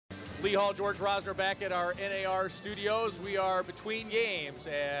Lee Hall, George Rosner back at our NAR studios. We are between games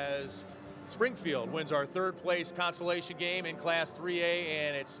as Springfield wins our third place consolation game in Class 3A,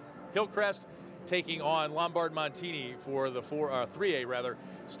 and it's Hillcrest taking on Lombard Montini for the 3A rather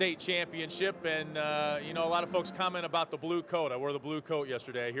state championship. And you know, a lot of folks comment about the blue coat. I wore the blue coat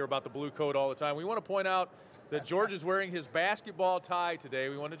yesterday. I hear about the blue coat all the time. We want to point out that George is wearing his basketball tie today.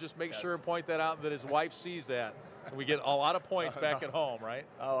 We want to just make sure and point that out, that his wife sees that. And we get a lot of points back at home, right?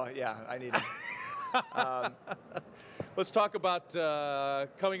 Oh, yeah, I need it. Let's talk about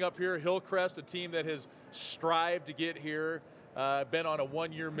coming up here, Hillcrest, a team that has strived to get here, been on a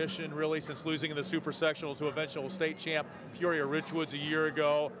one-year mission really since losing in the Super Sectional to eventual state champ Peoria Richwoods a year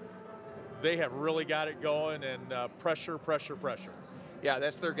ago. They have really got it going, and pressure, pressure, pressure. Yeah,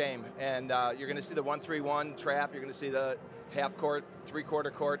 that's their game, and you're going to see the 1-3-1 trap. You're going to see the half court,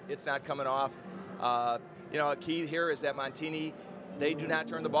 three-quarter court. It's not coming off. You know, a key here is that Montini, they do not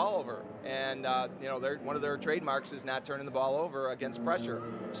turn the ball over, and you know, one of their trademarks is not turning the ball over against pressure.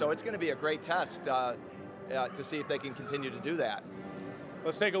 So it's going to be a great test to see if they can continue to do that.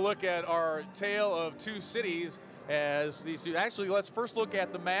 Let's take a look at our tale of two cities. As these two, actually, let's first look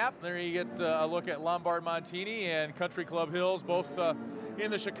at the map. There you get a look at Lombard Montini and Country Club Hills, both in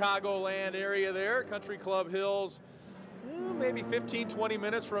the Chicagoland area there. Country Club Hills, maybe 15-20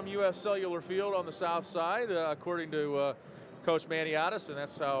 minutes from U.S. Cellular Field on the south side, according to Coach Maniatis, and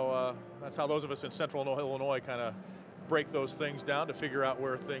that's how those of us in Central Illinois kind of break those things down to figure out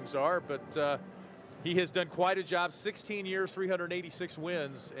where things are. But he has done quite a job. 16 years, 386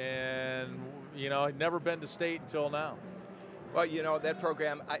 wins, and you know, had never been to state until now. Well, you know, that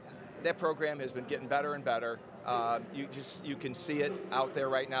program has been getting better and better. You can see it out there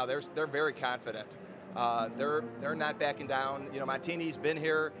right now. They're very confident. They're not backing down. You know, Montini's been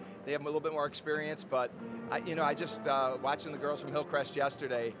here. They have a little bit more experience, but I just watching the girls from Hillcrest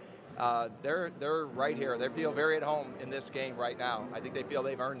yesterday. They're right here. They feel very at home in this game right now. I think they feel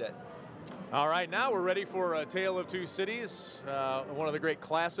they've earned it. All right, now we're ready for a Tale of Two Cities, one of the great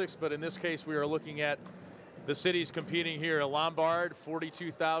classics, but in this case we are looking at the cities competing here. Lombard,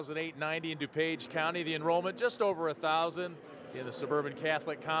 42,890 in DuPage County. The enrollment just over 1,000 in the Suburban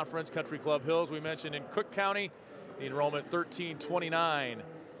Catholic Conference. Country Club Hills, we mentioned in Cook County, the enrollment 1,329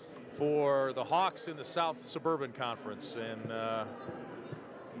 for the Hawks in the South Suburban Conference. And,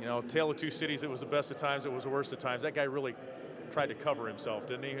 you know, Tale of Two Cities, it was the best of times, it was the worst of times. That guy really tried to cover himself,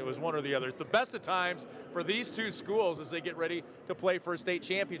 didn't he? It was one or the other. It's the best of times for these two schools as they get ready to play for a state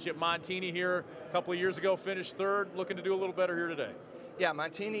championship. Montini here a couple of years ago finished third, looking to do a little better here today. Yeah,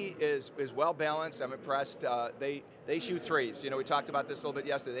 Montini is well balanced. I'm impressed. They shoot threes. You know, we talked about this a little bit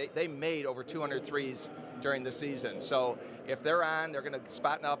yesterday. They made over 200 threes during the season. So if they're on, they're going to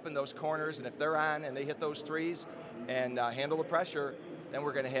spot up in those corners, and if they're on and they hit those threes and handle the pressure, then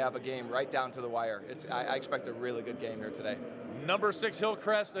we're going to have a game right down to the wire. I expect a really good game here today. Number 6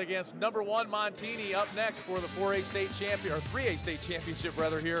 Hillcrest against number 1 Montini up next for the 4A state champion, or 3A state championship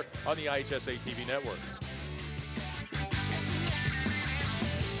rather, here on the IHSA TV network.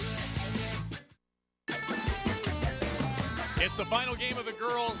 It's the final game of the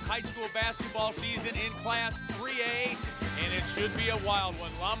girls' high school basketball season in Class 3A, and it should be a wild one.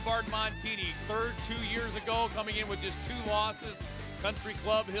 Lombard Montini, third 2 years ago, coming in with just 2 losses. Country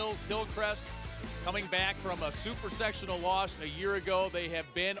Club Hills, Hillcrest, coming back from a super sectional loss a year ago. They have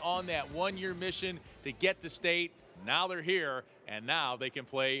been on that one-year mission to get to state. Now they're here, and now they can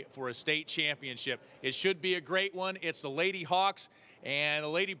play for a state championship. It should be a great one. It's the Lady Hawks and the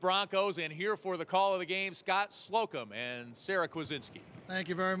Lady Broncos, and here for the call of the game, Scott Slocum and Sarah Kwasinski. Thank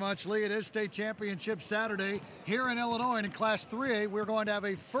you very much, Lee. It is state championship Saturday here in Illinois, and in Class 3A, we're going to have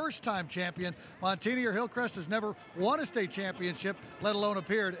a first-time champion. Montini or Hillcrest has never won a state championship, let alone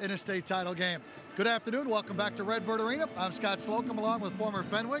appeared in a state title game. Good afternoon. Welcome back to Redbird Arena. I'm Scott Slocum, along with former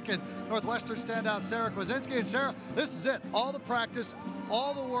Fenwick and Northwestern standout Sarah Kwasinski. And Sarah, this is it. All the practice,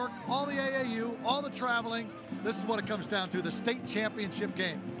 all the work, all the AAU, all the traveling. This is what it comes down to, the state championship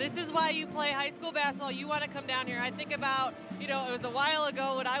game. This is why you play high school basketball. You want to come down here. I think about, you know, it was a while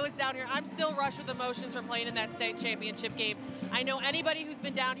ago when I was down here. I'm still rushed with emotions from playing in that state championship game. I know anybody who's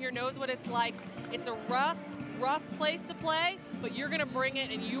been down here knows what it's like. It's a rough place to play, but you're going to bring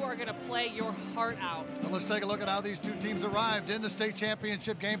it and you are going to play your heart out. And let's take a look at how these two teams arrived in the state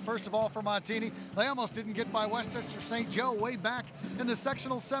championship game. First of all, for Montini, they almost didn't get by Westchester St. Joe way back in the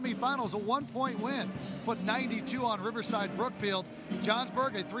sectional semifinals, a 1-point win. Put 92 on Riverside Brookfield.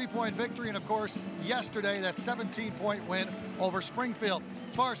 Johnsburg, a 3-point victory, and of course, yesterday, that 17-point win over Springfield.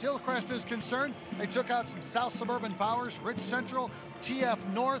 As far as Hillcrest is concerned, they took out some South Suburban powers, Rich Central,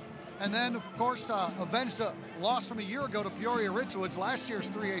 TF North, and then, of course, avenged a lost from a year ago to Peoria Ridgewoods, last year's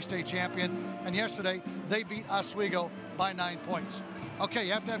 3A state champion, and yesterday they beat Oswego by 9 points. Okay,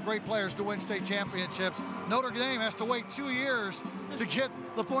 you have to have great players to win state championships. Notre Dame has to wait 2 years to get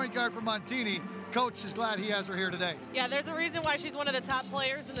the point guard from Montini. Coach is glad he has her here today. Yeah, there's a reason why she's one of the top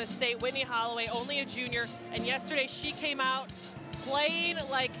players in the state. Whitney Holloway, only a junior, and yesterday she came out playing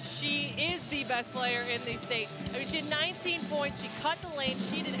like she is the best player in the state. I mean, she had 19 points, she cut the lane,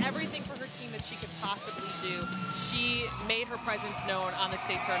 she did everything for her team that she could possibly do. She made her presence known on the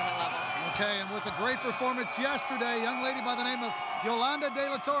state tournament level. Okay, and with a great performance yesterday, a young lady by the name of Yolanda De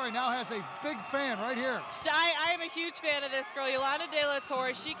La Torre now has a big fan right here. I am a huge fan of this girl, Yolanda De La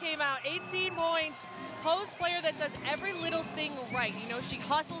Torre. She came out 18 points, post player that does every little thing right. You know, she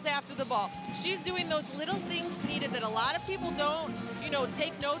hustles after the ball. She's doing those little things needed that a lot of people don't, you know,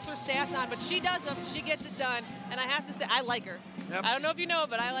 take notes or stats on, but she does them, she gets it done, and I have to say, I like her. Yep. I don't know if you know,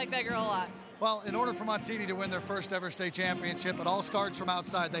 but I like that girl a lot. Well, in order for Montini to win their first ever state championship, it all starts from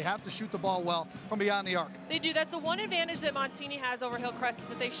outside. They have to shoot the ball well from beyond the arc. They do. That's the one advantage that Montini has over Hillcrest is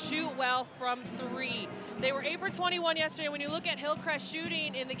that they shoot well from 3. They were 8 for 21 yesterday. When you look at Hillcrest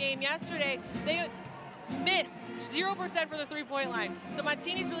shooting in the game yesterday, they missed 0% from the 3-point line. So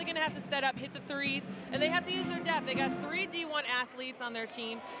Montini's really going to have to step up, hit the threes, and they have to use their depth. They got 3 D1 athletes on their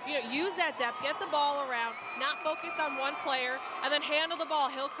team. You know, use that depth, get the ball around, not focus on one player, and then handle the ball.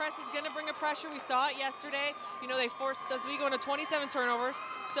 Hillcrest is going to bring a pressure. We saw it yesterday. You know, they forced Oswego into 27 turnovers.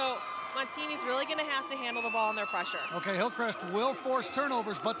 So Montini's really going to have to handle the ball under pressure. Okay, Hillcrest will force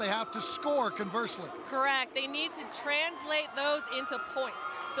turnovers, but they have to score conversely. Correct. They need to translate those into points.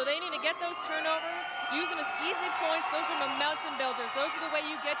 So they need to get those turnovers, use them as easy points. Those are momentum builders. Those are the way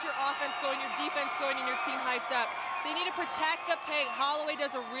you get your offense going, your defense going, and your team hyped up. They need to protect the paint. Holloway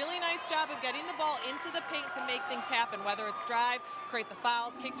does a really nice job of getting the ball into the paint to make things happen, whether it's drive, create the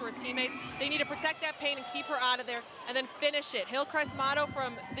fouls, kick to her teammates. They need to protect that paint and keep her out of there, and then finish it. Hillcrest's motto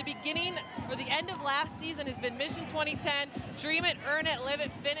from the beginning or the end of last season has been Mission 2010, dream it, earn it, live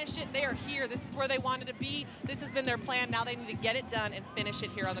it, finish it. They are here. This is where they wanted to be. This has been their plan. Now they need to get it done and finish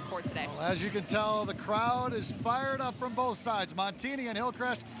it here on the court today. Well, as you can tell, the crowd is fired up from both sides. Montini and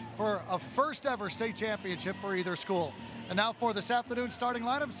Hillcrest for a first ever state championship for either school. And now for this afternoon's starting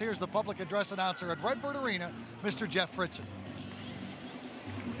lineups, here's the public address announcer at Redbird Arena, Mr. Jeff Fritzen.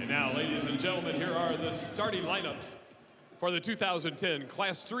 And now, ladies and gentlemen, here are the starting lineups for the 2010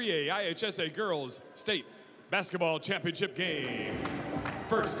 Class 3A IHSA Girls State Basketball Championship game.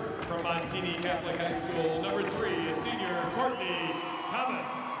 First, from Montini Catholic High School, number 3, senior Courtney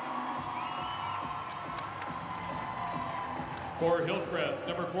Thomas. For Hillcrest,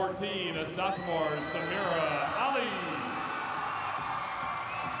 number 14, a sophomore, Samira Ali.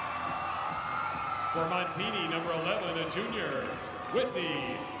 For Montini, number 11, a junior,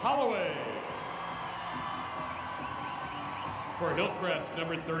 Whitney Holloway. For Hillcrest,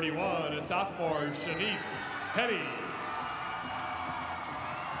 number 31, a sophomore, Shanice Petty.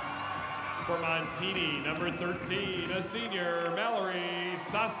 For Montini, number 13, a senior, Mallory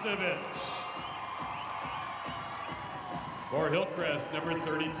Sosnovich. For Hillcrest, number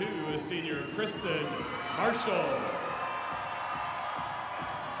 32, a senior, Kristen Marshall.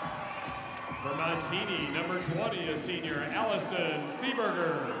 For Montini, number 20, a senior, Allison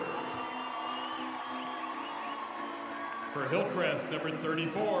Seeberger. For Hillcrest, number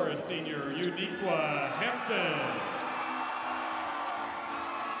 34, a senior, Uniqua Hampton.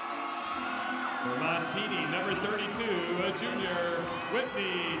 For Montini, number 32, a junior,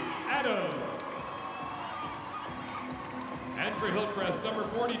 Whitney Adams. And for Hillcrest, number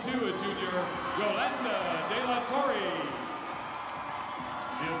 42, a junior, Yolanda De La Torre.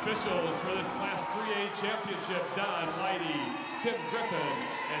 The officials for this Class 3A championship, Don Leidy, Tim Griffin,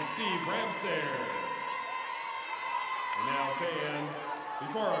 and Steve Ramsayer. And now, fans,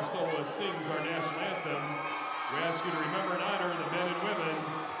 before our soloist sings our national anthem, we ask you to remember and honor the men and women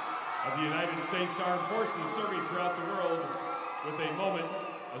of the United States Armed Forces serving throughout the world with a moment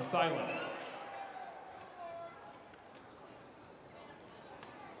of silence.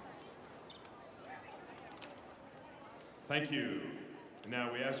 Thank you. And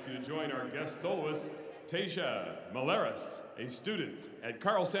now we ask you to join our guest soloist, Tasia Malaris, a student at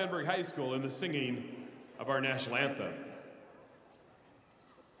Carl Sandburg High School, in the singing of our national anthem.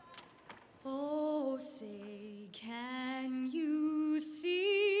 Oh, say, can you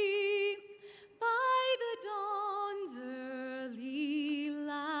see by the dawn's early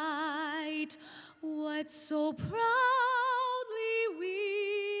light what so proudly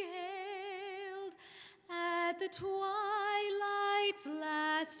we hailed at the twilight's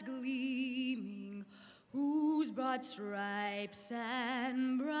last gleaming, whose broad stripes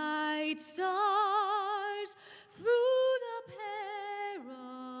and bright stars through the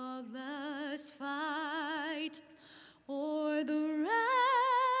perilous fight, o'er the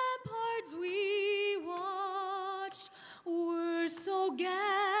ramparts we watched were so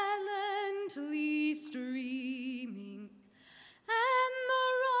gallantly streaming, and the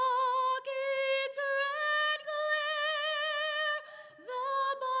rocket's red glare, the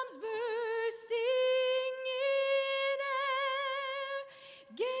bombs bursting in air,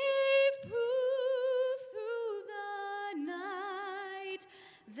 gave proof through the night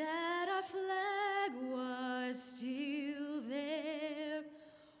that our flag was still there.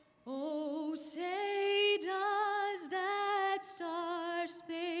 Oh, say does that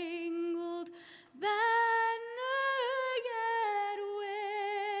star-spangled banner yet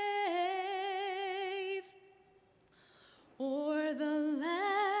wave o'er the land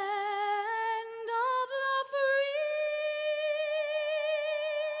of the free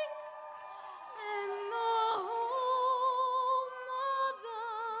and the home of the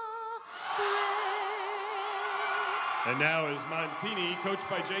brave? And now is Montini, coached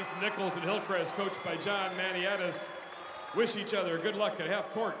by Jason Nichols, and Hillcrest, coached by John Maniatis, wish each other good luck at half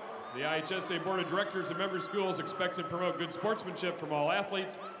court. The IHSA Board of Directors and member schools expect to promote good sportsmanship from all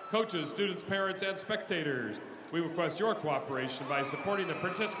athletes, coaches, students, parents, and spectators. We request your cooperation by supporting the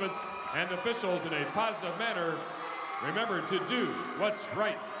participants and officials in a positive manner. Remember to do what's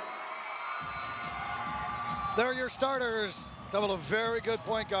right. There are your starters. A couple of very good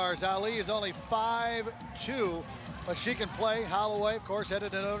point guards. Ali is only 5'2", but she can play. Holloway, of course,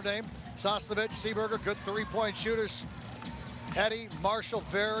 headed to Notre Dame. Sosnovich, Seeberger, good three-point shooters. Hetty, Marshall,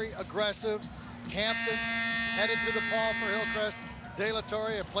 very aggressive. Hampton, headed to the ball for Hillcrest. De La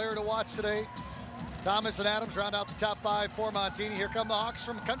Torre, a player to watch today. Thomas and Adams round out the top 5 for Montini. Here come the Hawks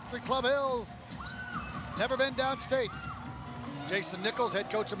from Country Club Hills. Never been downstate. Jason Nichols, head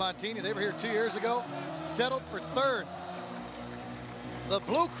coach of Montini. They were here 2 years ago. Settled for third. The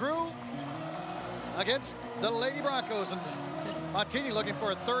Blue Crew against the Lady Broncos. And Montini looking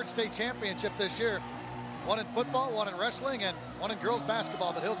for a third state championship this year. One in football, one in wrestling, and one in girls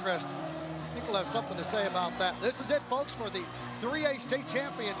basketball. But Hillcrest, I think we'll have something to say about that. This is it, folks, for the 3A state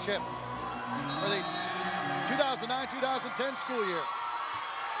championship for the 2009-2010 school year.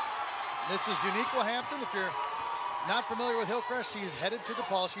 This is Uniqua Hampton. If you're not familiar with Hillcrest, she's headed to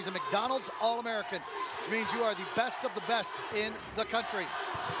DePaul. She's a McDonald's All-American, which means you are the best of the best in the country.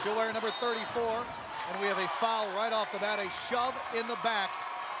 She'll wear number 34, and we have a foul right off the bat. A shove in the back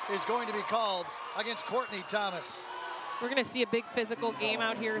is going to be called against Courtney Thomas. We're going to see a big physical game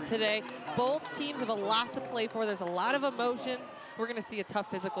out here today. Both teams have a lot to play for. There's a lot of emotions. We're going to see a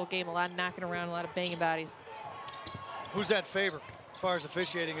tough physical game, a lot of knocking around, a lot of banging bodies. Who's that favor as far as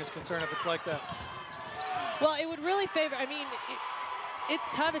officiating is concerned if it's like that? Well, it would really favor, I mean, it's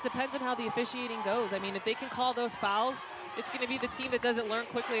tough. It depends on how the officiating goes. I mean, if they can call those fouls, it's going to be the team that doesn't learn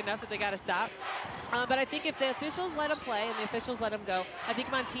quickly enough that they got to stop. But I think if the officials let them play and the officials let them go, I think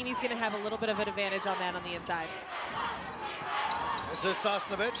Montini's going to have a little bit of an advantage on that on the inside. This is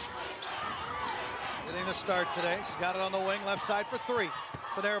Sosnovich getting the start today. She's got it on the wing, left side for 3.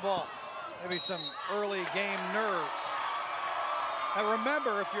 It's an air ball. Maybe some early game nerves. And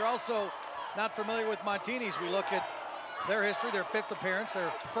remember, if you're also not familiar with Montini's, we look at their history, their 5th appearance,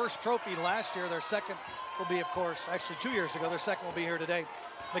 their first trophy last year, their second will be, of course, actually 2 years ago, their second will be here today.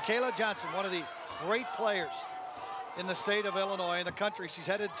 Michaela Johnson, one of the great players in the state of Illinois, in the country. She's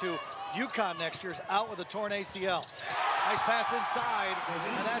headed to UConn next year, is out with a torn ACL. Nice pass inside,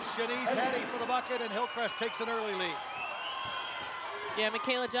 and that's Shanice Hetty for the bucket, and Hillcrest takes an early lead. Yeah,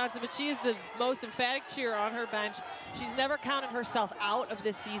 Michaela Johnson, but she is the most emphatic cheer on her bench. She's never counted herself out of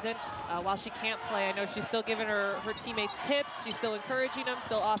this season. While she can't play, I know she's still giving her teammates tips. She's still encouraging them,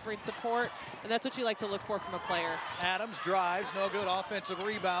 still offering support, and that's what you like to look for from a player. Adams drives, no good, offensive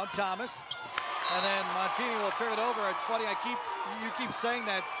rebound, Thomas. And then Montini will turn it over. It's funny, you keep saying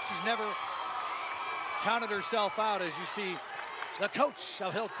that she's never counted herself out, as you see the coach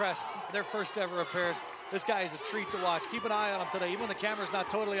of Hillcrest, their first ever appearance. This guy is a treat to watch. Keep an eye on him today. Even when the camera's not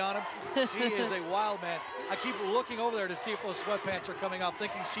totally on him, he is a wild man. I keep looking over there to see if those sweatpants are coming off,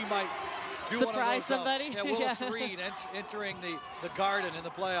 thinking she might do surprise one of those. Somebody. Yeah, Willis Reed entering the Garden in the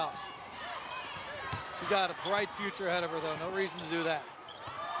playoffs. She's got a bright future ahead of her, though. No reason to do that.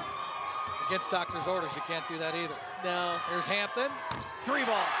 Against doctor's orders, you can't do that either. No. Here's Hampton. 3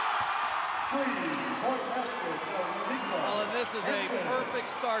 ball. Well, and this is a perfect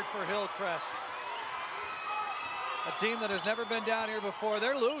start for Hillcrest. A team that has never been down here before.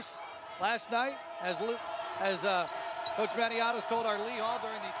 They're loose. Last night, as Coach Maniatis told our Lee Hall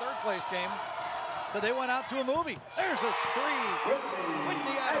during the 3rd place game, that they went out to a movie. There's a 3.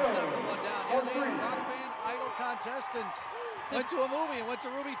 Whitney Adams knocking one down. Yeah, they had Rock Band, Idol contest and went to a movie and went to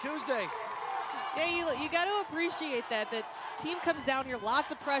Ruby Tuesdays. Yeah, you got to appreciate that. That team comes down here,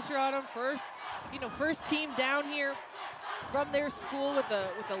 lots of pressure on them. First team down here from their school with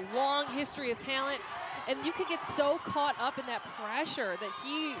a long history of talent. And you could get so caught up in that pressure that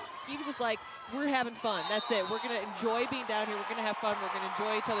he was like, we're having fun. That's it. We're going to enjoy being down here. We're going to have fun. We're going to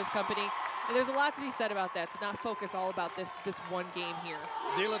enjoy each other's company. And there's a lot to be said about that, to not focus all about this one game here.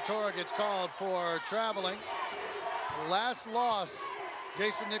 De La Torre gets called for traveling. The last loss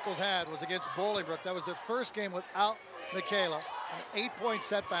Jason Nichols had was against Bolingbrook. That was their first game without Michaela, an 8-point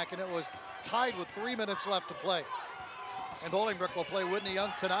setback, and it was tied with 3 minutes left to play. And Bolingbrook will play Whitney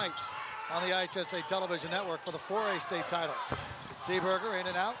Young tonight on the IHSA television network for the 4A state title. Seeberger in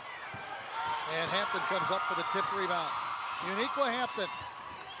and out, and Hampton comes up with a tipped rebound. Uniqua Hampton.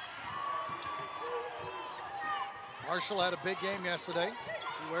 Marshall had a big game yesterday.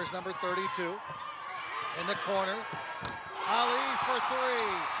 He wears number 32. In the corner, Ali for three.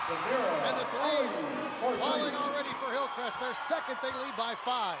 And the threes falling already for Hillcrest. Their second, they lead by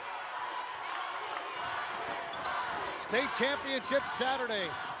 5. State championship Saturday.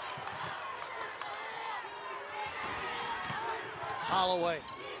 Holloway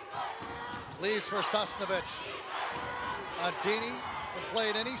leaves for Susnovich. Montini can play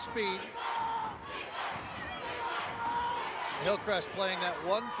at any speed. Hillcrest playing that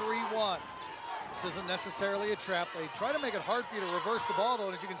 1-3-1. This isn't necessarily a trap. They try to make it hard for you to reverse the ball, though,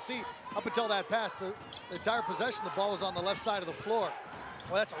 and as you can see, up until that pass, the entire possession, the ball was on the left side of the floor.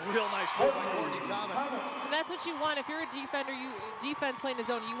 Well, that's a real nice move by Courtney Thomas. And that's what you want. If you're a defender, defense playing the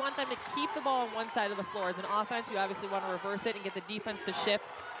zone, you want them to keep the ball on one side of the floor. As an offense, you obviously want to reverse it and get the defense to shift,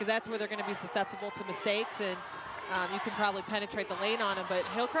 because that's where they're going to be susceptible to mistakes, and you can probably penetrate the lane on them. But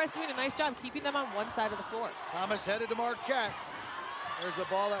Hillcrest doing a nice job keeping them on one side of the floor. Thomas headed to Marquette. There's a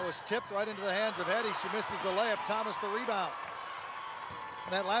ball that was tipped right into the hands of Hetty. She misses the layup. Thomas the rebound.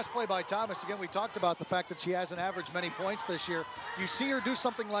 And that last play by Thomas, again, we talked about the fact that she hasn't averaged many points this year. You see her do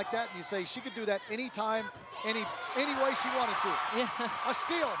something like that, and you say she could do that anytime, any way she wanted to. Yeah. A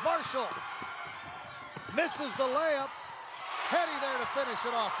steal. Marshall misses the layup. Hetty there to finish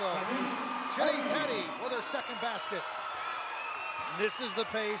it off, though. Shanice Hetty with her second basket. This is the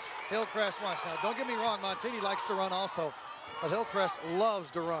pace Hillcrest wants. Now, don't get me wrong, Montini likes to run also, but Hillcrest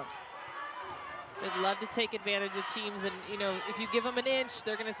loves to run. They'd love to take advantage of teams, and if you give them an inch,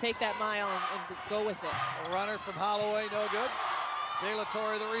 they're going to take that mile and go with it. A runner from Holloway, no good. De La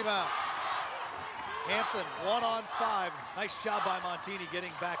Torre the rebound. Hampton 1-on-5. Nice job by Montini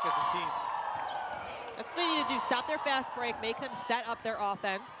getting back as a team. That's what they need to do. Stop their fast break, make them set up their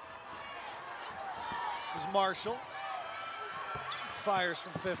offense. This is Marshall. Fires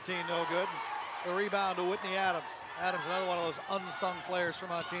from 15, no good. The rebound to Whitney Adams. Adams, another one of those unsung players for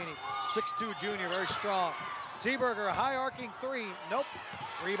Montini. 6'2" junior, very strong. Seeberger, a high arcing three. Nope.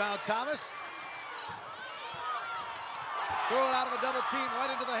 Rebound Thomas. Throw it out of a double team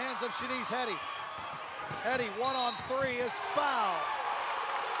right into the hands of Shanice Hetty. Hetty 1-on-3 is foul.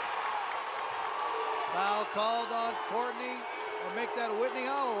 Foul called on Courtney. Or make that Whitney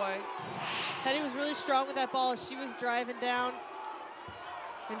Holloway. Hetty was really strong with that ball as she was driving down.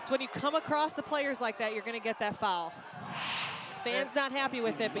 And so when you come across the players like that, you're going to get that foul. Fans not happy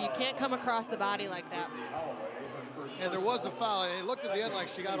with it, but you can't come across the body like that. And there was a foul. It looked at the end like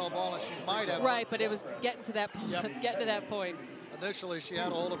she got all ball, and she might have. Right, but it was getting to that, getting to that point. Initially, she had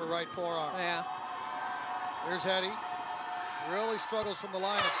a hold of her right forearm. Yeah. Here's Hetty. Really struggles from the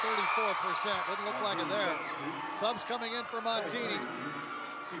line at 34%. Didn't look like it there. Subs coming in for Montini.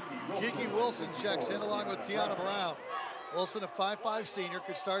 Kiki Wilson checks in along with Tiana Brown. Wilson, a 5'5" senior,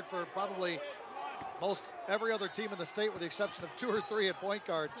 could start for probably most every other team in the state with the exception of 2 or 3 at point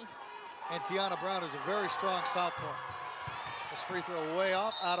guard. And Tiana Brown is a very strong sophomore. This free throw way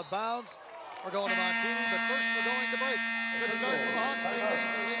off, out of bounds. We're going to Montini, but first we're going to break. Good start for the Hawks. They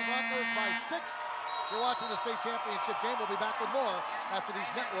lead Broncos by 6. You're watching the state championship game. We'll be back with more after these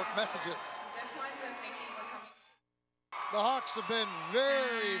network messages. The Hawks have been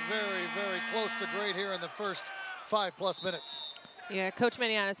very, very, very close to great here in the first 5+ minutes. Yeah, Coach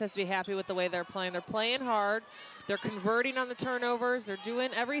Manianis has to be happy with the way they're playing. They're playing hard. They're converting on the turnovers. They're doing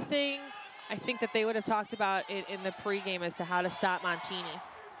everything I think that they would have talked about in the pregame as to how to stop Montini.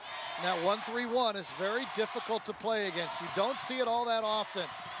 Now 1-3-1 is very difficult to play against. You don't see it all that often.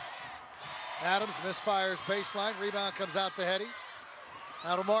 Adams misfires baseline. Rebound comes out to Hetty.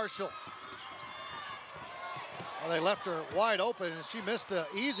 Now to Marshall. Well, they left her wide open, and she missed an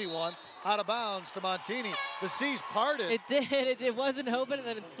easy one. Out of bounds to Montini. The seas parted. It did. It wasn't open, and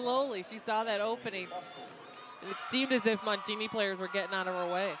then it slowly. She saw that opening. It seemed as if Montini players were getting out of our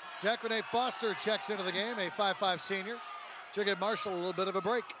way. Jack Renee Foster checks into the game, a 5'5" senior. She'll give Marshall a little bit of a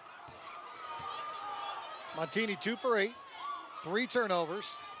break. Montini 2 for 8, 3 turnovers,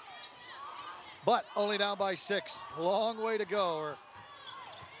 but only down by 6. Long way to go. We're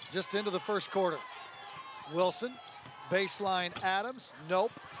just into the first quarter. Wilson, baseline Adams,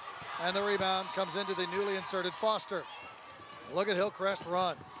 nope. And the rebound comes into the newly inserted Foster. Look at Hillcrest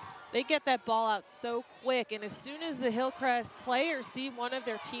run. They get that ball out so quick, and as soon as the Hillcrest players see one of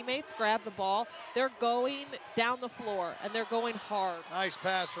their teammates grab the ball, they're going down the floor, and they're going hard. Nice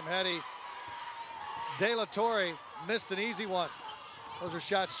pass from Hetty. De La Torre missed an easy one. Those are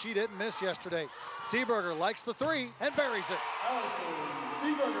shots she didn't miss yesterday. Seeberger likes the 3 and buries it.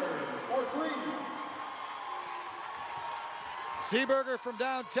 Seeberger for 3. Seeberger from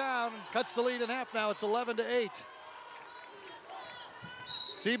downtown cuts the lead in half now. It's 11-8.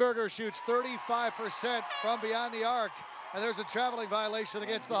 Seeberger shoots 35% from beyond the arc, and there's a traveling violation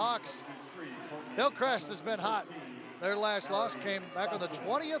against the Hawks. Hillcrest has been hot. Their last loss came back on the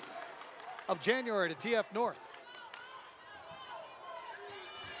 20th of January to TF North.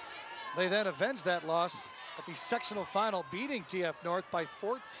 They then avenged that loss at the sectional final, beating TF North by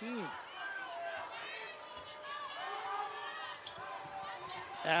 14.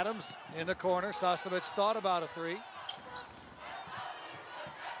 Adams in the corner. Sosnovich thought about a 3.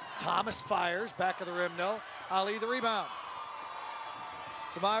 Thomas fires, back of the rim, no. Ali the rebound.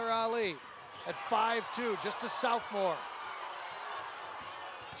 Samira Ali at 5'2", just a sophomore.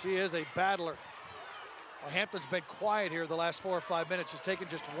 She is a battler. Well, Hampton's been quiet here the last 4 or 5 minutes. She's taken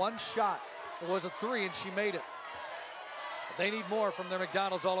just 1 shot. It was a 3 and she made it. But they need more from their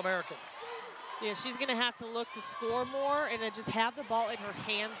McDonald's All-American. Yeah, she's gonna have to look to score more and then just have the ball in her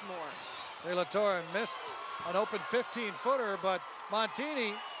hands more. De La Torre missed an open 15-footer, but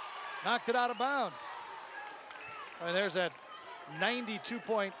Montini knocked it out of bounds. I mean, there's that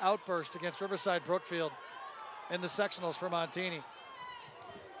 92-point outburst against Riverside Brookfield in the sectionals for Montini.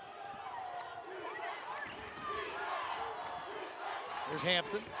 Here's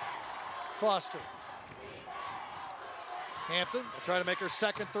Hampton. Foster. Hampton will try to make her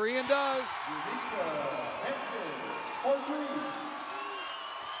second 3 and does. I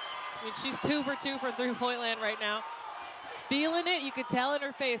mean, she's 2 for 2 from three-point land right now. Feeling it, you could tell in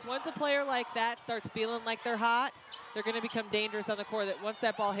her face. Once a player like that starts feeling like they're hot, they're going to become dangerous on the court. That once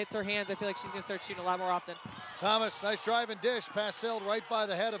that ball hits her hands, I feel like she's going to start shooting a lot more often. Thomas, nice drive and dish. Pass sailed right by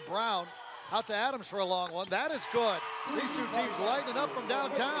the head of Brown. Out to Adams for a long one. That is good. These two teams lighting up from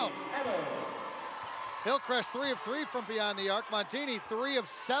downtown. Hillcrest 3 of 3 from beyond the arc. Montini 3 of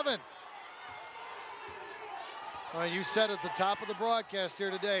 7. Well, you said at the top of the broadcast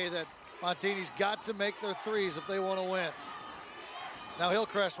here today that Montini's got to make their threes if they want to win. Now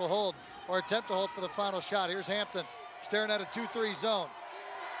Hillcrest will hold, or attempt to hold for the final shot. Here's Hampton staring at a 2-3 zone.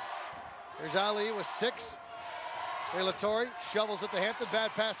 Here's Ali with 6. De La Torre shovels it to Hampton.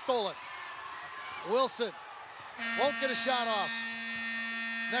 Bad pass stolen. Wilson won't get a shot off.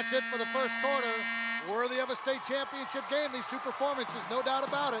 That's it for the first quarter. Worthy of a state championship game, these two performances, no doubt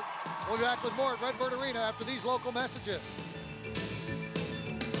about it. We'll be back with more at Redbird Arena after these local messages.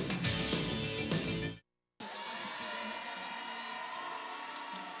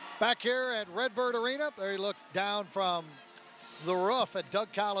 Back here at Redbird Arena, there you look down from the roof at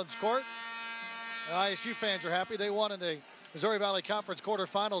Doug Collins Court. The ISU fans are happy. They won in the Missouri Valley Conference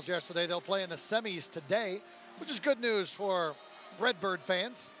quarterfinals yesterday. They'll play in the semis today, which is good news for Redbird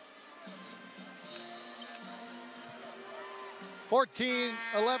fans.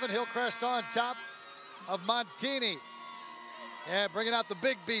 14-11, Hillcrest on top of Montini. Yeah, bringing out the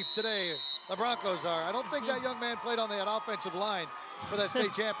big beef today, the Broncos are. I don't think that young man played on that offensive line for that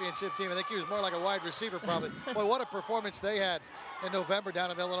state championship team. I think he was more like a wide receiver probably. Boy, what a performance they had in November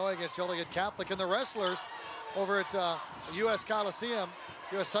down in Illinois against Joliet Catholic. And the wrestlers over at US Coliseum,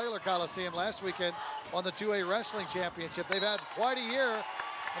 US Cellular Coliseum last weekend won the 2A Wrestling Championship. They've had quite a year.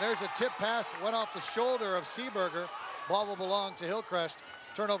 And there's a tip pass, went off the shoulder of Seeberger. Ball will belong to Hillcrest.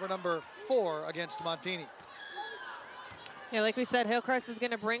 Turnover number 4 against Montini. Yeah, like we said, Hillcrest is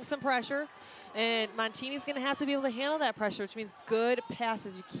going to bring some pressure, and Montini's going to have to be able to handle that pressure, which means good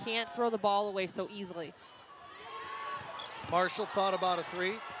passes. You can't throw the ball away so easily. Marshall thought about a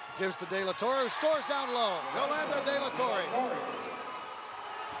 3, gives to De La Torre, who scores down low. Yolanda De La Torre.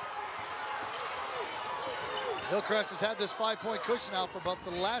 Hillcrest has had this 5-point cushion out for about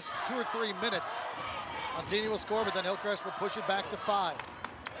the last 2 or 3 minutes. Montini will score, but then Hillcrest will push it back to 5.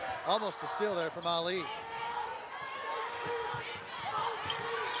 Almost a steal there from Ali.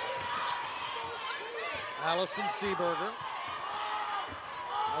 Allison Seeberger.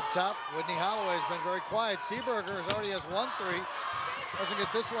 Up top, Whitney Holloway has been very quiet. Seeberger already has 1 3. Doesn't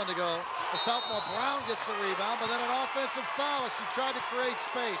get this one to go. The sophomore Brown gets the rebound, but then an offensive foul as she tried to create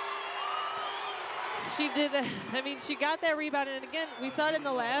space. She did that. I mean, she got that rebound, and again, we saw it in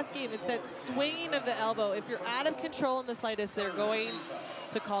the last game. It's that swinging of the elbow. If you're out of control in the slightest, they're going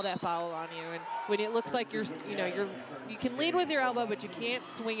to call that foul on you. And when it looks like you can lead with your elbow, but you can't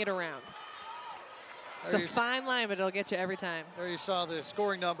swing it around. It's a fine line, but it'll get you every time. There you saw the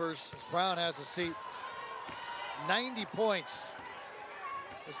scoring numbers as Brown has a seat. 90 points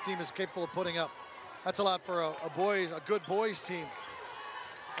this team is capable of putting up. That's a lot for a good boys team,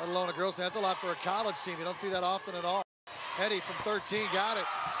 let alone a girls team. That's a lot for a college team. You don't see that often at all. Hetty from 13 got it.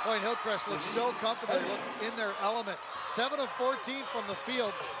 Boy, and Hillcrest looks so comfortable. They look in their element. 7 of 14 from the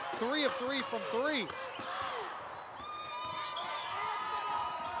field, 3 of 3 from 3.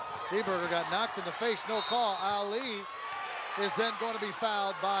 Seeberger got knocked in the face, no call. Ali is then going to be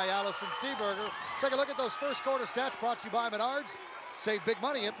fouled by Allison Seeberger. Take a look at those first quarter stats brought to you by Menards. Save big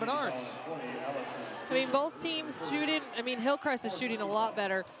money at Menards. I mean, both teams shooting. I mean, Hillcrest is shooting a lot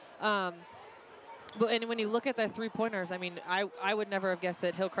better. And when you look at the three-pointers, I mean, I would never have guessed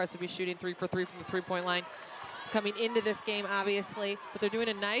that Hillcrest would be shooting 3 for 3 from the three-point line coming into this game, obviously. But they're doing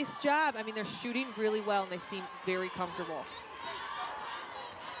a nice job. I mean, they're shooting really well, and they seem very comfortable.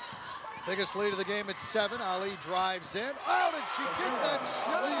 Biggest lead of the game at 7. Ali drives in. Oh, did she get that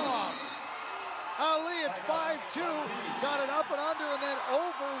shot off? Ali at 5'2", got it up and under and then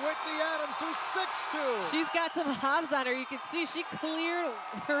over Whitney Adams, who's 6'2". She's got some hops on her. You can see she cleared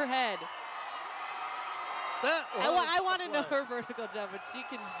her head. I want to know her vertical jump, but she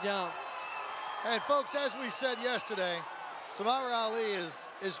can jump. And folks, as we said yesterday, Samara Ali is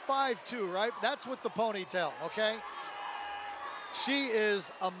 5'2", right? That's with the ponytail, okay? She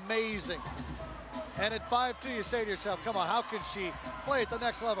is amazing. And at 5'2", you say to yourself, come on, how can she play at the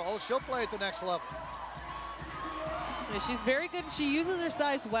next level? Oh, she'll play at the next level. Yeah, she's very good, and she uses her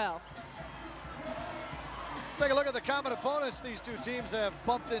size well. Take a look at the common opponents these two teams have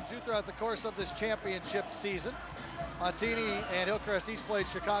bumped into throughout the course of this championship season. Montini and Hillcrest each played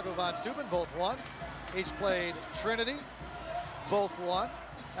Chicago Von Steuben, both won. Each played Trinity, both won.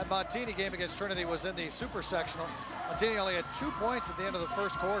 That Montini game against Trinity was in the super sectional. Montini only had 2 points at the end of the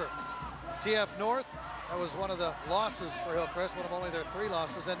first quarter. TF North, that was one of the losses for Hillcrest, one of only their 3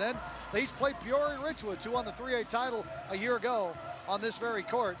 losses. And then they each played Peoria Ridgewood, who won the 3A title a year ago on this very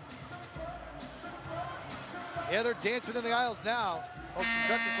court. Yeah, they're dancing in the aisles now. Folks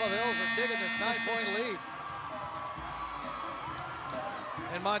from Country Club Hills are digging this 9-point lead.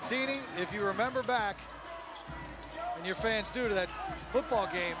 And Montini, if you remember back, and your fans do, to that football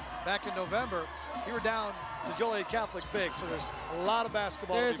game back in November, you were down to Joliet Catholic big, so there's a lot of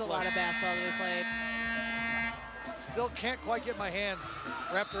basketball to be played. There's a lot of basketball to be played. Still can't quite get my hands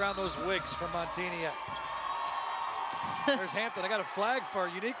wrapped around those wigs from Montini yet. There's Hampton. I got a flag for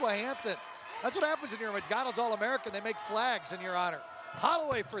Uniqua Hampton. That's what happens in your McDonald's All-American. They make flags in your honor.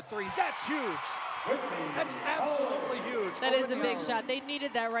 Holloway for 3. That's huge. That's absolutely huge. That is a big shot. They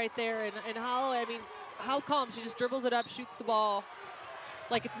needed that right there. And Holloway, I mean, how calm. She just dribbles it up, shoots the ball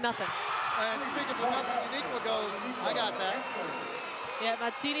like it's nothing. And speaking of nothing, Uniqua goes, I got that. Yeah,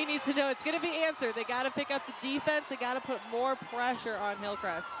 Montini needs to know it's going to be answered. They got to pick up the defense. They got to put more pressure on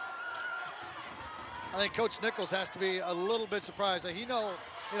Hillcrest. I think Coach Nichols has to be a little bit surprised. He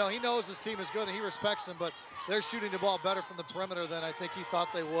knows his team is good and he respects them, but they're shooting the ball better from the perimeter than I think he thought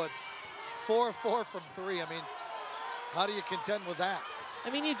they would. 4 of 4 from 3. I mean, how do you contend with that? I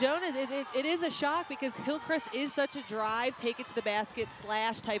mean, you don't. It is a shock because Hillcrest is such a drive, take it to the basket /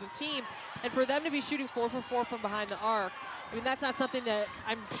 type of team. And for them to be shooting 4 for 4 from behind the arc, I mean, that's not something that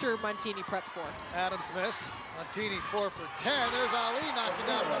I'm sure Montini prepped for. Adams missed. Montini 4 for 10. There's Ali knocking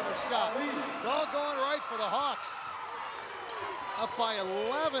down another shot. It's all going right for the Hawks. Up by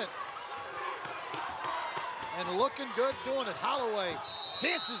 11. And looking good doing it. Holloway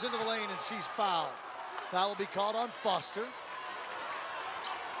dances into the lane and she's fouled. Foul will be called on Foster.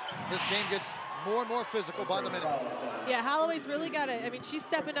 This game gets more and more physical by the minute. Yeah, Holloway's really got to, I mean, she's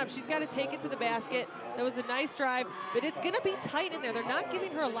stepping up. She's got to take it to the basket. That was a nice drive, but it's going to be tight in there. They're not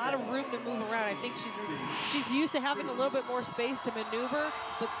giving her a lot of room to move around. I think she's used to having a little bit more space to maneuver,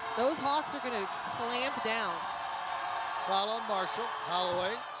 but those Hawks are going to clamp down. Foul on Marshall.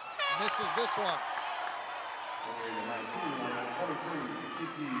 Holloway misses this one.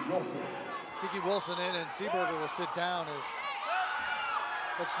 Kiki Wilson in, and Seeberger will sit down as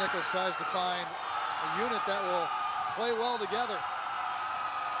Coach Nichols tries to find a unit that will play well together.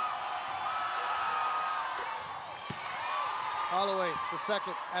 Holloway, the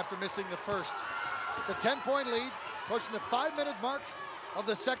second after missing the first. It's a 10-point lead, approaching the 5-minute mark of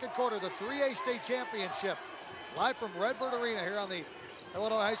the second quarter, the 3A state championship. Live from Redbird Arena here on the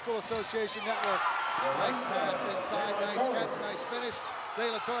Illinois High School Association Network. Nice pass inside, nice catch, nice finish. De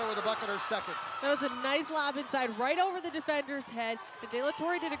La Torre with a bucket, her second. That was a nice lob inside, right over the defender's head. And De La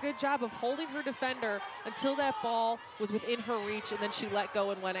Torre did a good job of holding her defender until that ball was within her reach, and then she let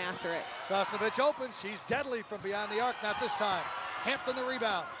go and went after it. Sosnovich opens. She's deadly from beyond the arc, not this time. Hampton the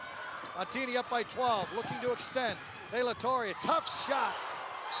rebound. Montini up by 12, looking to extend. De La Torre, a tough shot.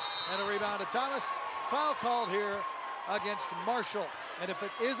 And a rebound to Thomas. Foul called here against Marshall. And if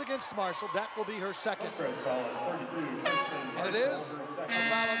it is against Marshall, that will be her second. And it is a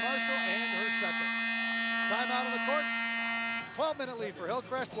foul on Marshall and her second. Timeout on the court. 12-minute lead for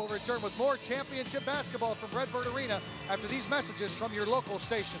Hillcrest. We'll return with more championship basketball from Redbird Arena after these messages from your local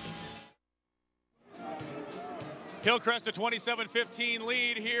station. Hillcrest a 27-15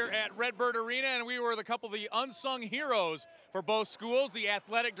 lead here at Redbird Arena, and we were the couple of the unsung heroes for both schools, the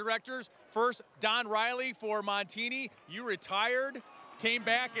athletic directors. First, Don Riley for Montini. You retired, came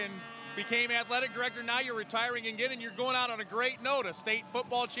back and became athletic director. Now you're retiring again, and you're going out on a great note. A state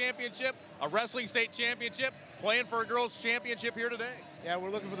football championship, a wrestling state championship, playing for a girls championship here today. Yeah,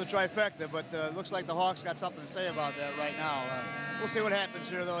 we're looking for the trifecta, but looks like the Hawks got something to say about that right now. We'll see what happens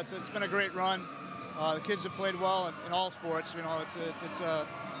here, though. It's been a great run. The kids have played well in all sports. You know, it's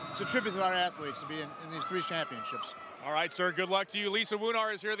a tribute to our athletes to be in these 3 championships. All right, sir. Good luck to you. Lisa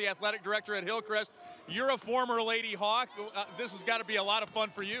Wunar is here, the athletic director at Hillcrest. You're a former Lady Hawk. This has got to be a lot of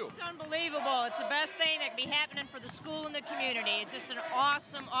fun for you. It's unbelievable. It's the best thing that can be happening for the school and the community. It's just an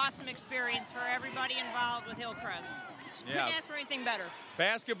awesome, awesome experience for everybody involved with Hillcrest. Yeah. Couldn't ask for anything better.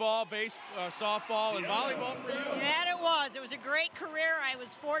 Basketball, softball, and volleyball for you? That it was. It was a great career. I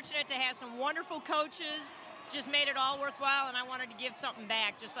was fortunate to have some wonderful coaches. Just made it all worthwhile, and I wanted to give something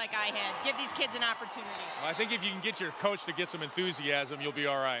back just like I had. Give these kids an opportunity. Well, I think if you can get your coach to get some enthusiasm, you'll be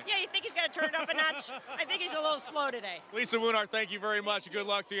all right. Yeah, you think he's got to turn it up a notch? I think he's a little slow today. Lisa Wunar, thank you very much. Good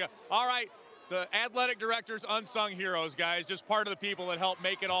luck to you. All right, the athletic directors, unsung heroes, guys, just part of the people that help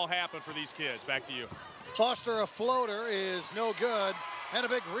make it all happen for these kids. Back to you. Foster, a floater, is no good. And a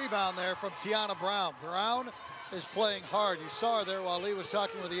big rebound there from Tiana Brown. Brown is playing hard. You saw her there while Lee was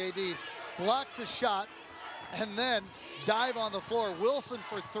talking with the ADs. Blocked the shot and then dive on the floor. Wilson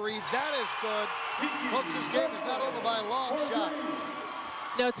for 3. That is good. Folks, this game is not over by a long shot.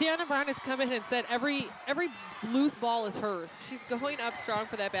 No, Tiana Brown has come in and said every loose ball is hers. She's going up strong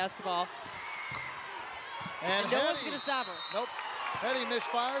for that basketball. And no one's going to stop her. Nope. Hetty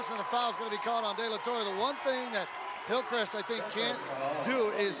misfires, and a foul's going to be called on De La Torre. The one thing that Hillcrest, I think, can't do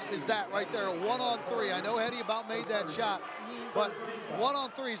is that right there, a 1-on-3. I know Hetty about made that shot, but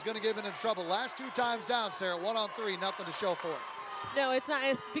 1-on-3 is going to give him in trouble. Last 2 times down, Sarah, 1-on-3, nothing to show for it. No, it's not.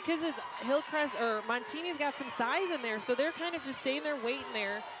 It's because it's Hillcrest, or Montini's got some size in there, so they're kind of just staying there, waiting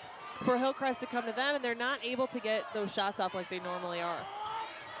there for Hillcrest to come to them, and they're not able to get those shots off like they normally are.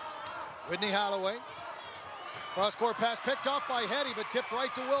 Whitney Holloway. Cross-court pass picked off by Hetty, but tipped right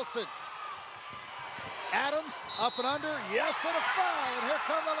to Wilson. Adams up and under, yes, and a foul, and here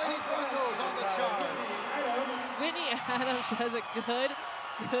come the Lady Broncos on the charge. Whitney Adams does a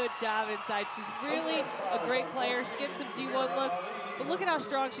good job inside. She's really a great player. She's getting some D1 looks, but look at how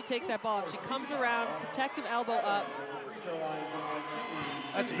strong she takes that ball up. She comes around, protective elbow up.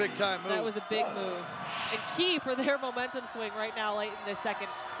 That's a big time move. That was a big move. And key for their momentum swing right now late in the second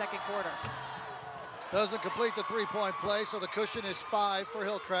quarter. Doesn't complete the 3-point play, so the cushion is 5 for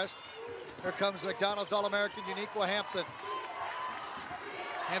Hillcrest. Here comes McDonald's All-American Uniqua Hampton.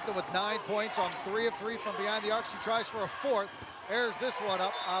 Hampton with 9 points on 3 of 3 from behind the arc. She tries for a 4th, airs this one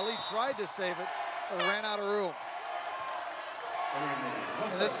up. Ali tried to save it, but ran out of room.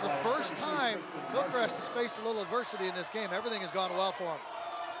 And this is the first time Hillcrest has faced a little adversity in this game. Everything has gone well for them.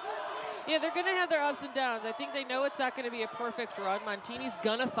 Yeah, they're going to have their ups and downs. I think they know it's not going to be a perfect run. Montini's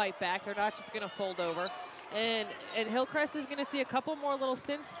going to fight back. They're not just going to fold over. And Hillcrest is going to see a couple more little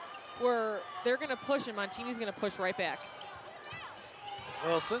stints where they're going to push, and Montini's going to push right back.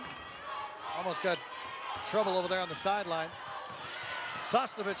 Wilson almost got trouble over there on the sideline.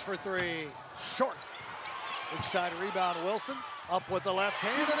 Sosnovich for 3, short. Big side rebound, Wilson. Up with the left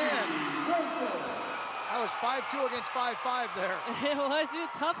hand and in. That was 5-2 against 5-5 there. It was, dude,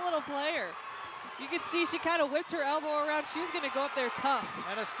 tough little player. You could see she kind of whipped her elbow around. She was going to go up there tough.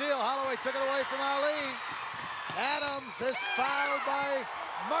 And a steal. Holloway took it away from Ali. Adams is fouled by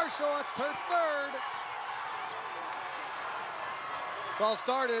Marshall. That's her 3rd. It's all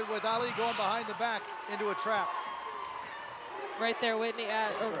started with Ali going behind the back into a trap. Right there, Whitney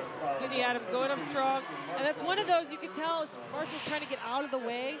Adams going up strong. And that's one of those you can tell Marshall's trying to get out of the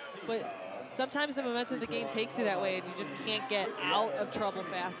way, but sometimes the momentum of the game takes you that way, and you just can't get out of trouble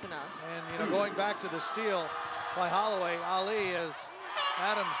fast enough. And, going back to the steal by Holloway, Ali, as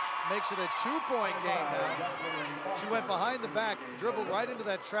Adams makes it a 2-point game now. She went behind the back, dribbled right into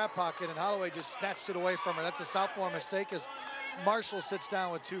that trap pocket, and Holloway just snatched it away from her. That's a sophomore mistake as Marshall sits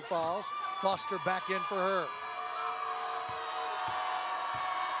down with 2 fouls. Foster back in for her.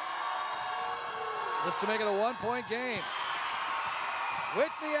 This to make it a 1-point game.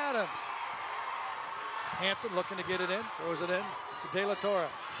 Whitney Adams. Hampton looking to get it in, throws it in to De La Torre.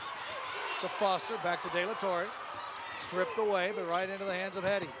 To Foster, back to De La Torre. Stripped away, but right into the hands of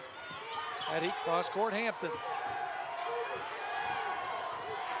Hetty. Hetty, cross-court, Hampton.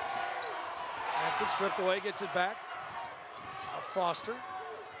 Hampton stripped away, gets it back. Now Foster.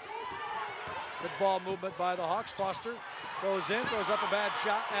 Good ball movement by the Hawks. Foster goes in, throws up a bad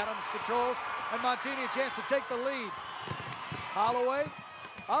shot. Adams controls, and Montini a chance to take the lead. Holloway,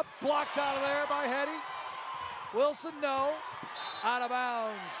 up, blocked out of there by Hetty. Wilson, no. Out of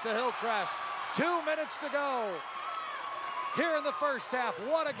bounds to Hillcrest. 2 minutes to go here in the first half.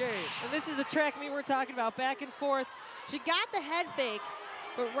 What a game. And this is the track meet we're talking about, back and forth. She got the head fake,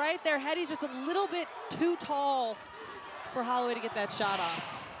 but right there, Hetty's just a little bit too tall for Holloway to get that shot off.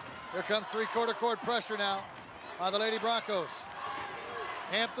 Here comes 3/4 court pressure now by the Lady Broncos.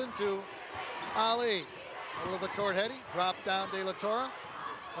 Hampton to Ali. Middle of the court, Hetty. Drop down De La Torre.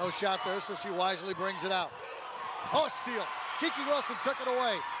 No shot there, so she wisely brings it out. Oh, steal. Kiki Wilson took it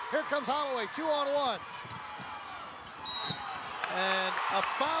away. Here comes Holloway, 2-on-1. And a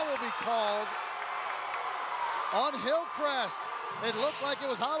foul will be called on Hillcrest. It looked like it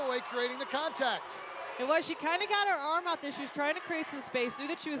was Holloway creating the contact. It was. She kind of got her arm out there. She was trying to create some space, knew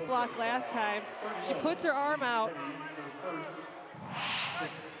that she was blocked last time. She puts her arm out.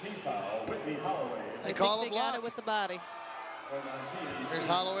 They call they got it with the body. Here's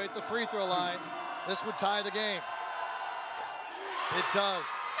Holloway at the free throw line. This would tie the game. It does.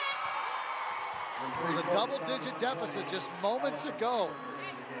 There was a double-digit deficit just moments ago.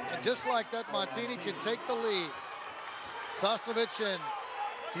 And just like that, Montini can take the lead. Sosnovich and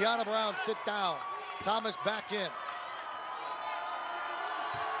Tiana Brown sit down. Thomas back in.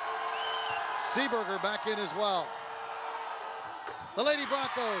 Seeberger back in as well. The Lady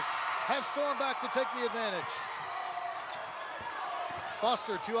Broncos have stormed back to take the advantage.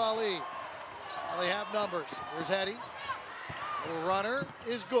 Foster to Ali. Well, they have numbers. Here's Hetty. Little runner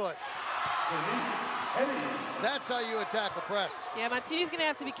is good. That's how you attack a press. Yeah, Montini's going to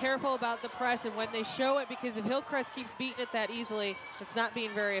have to be careful about the press and when they show it, because if Hillcrest keeps beating it that easily, it's not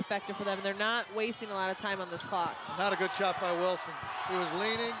being very effective for them. And they're not wasting a lot of time on this clock. Not a good shot by Wilson. He was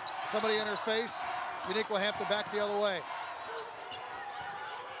leaning, somebody in her face. Uniqua Hampton back the other way.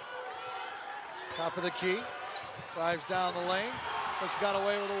 Top of the key. Drives down the lane. Just got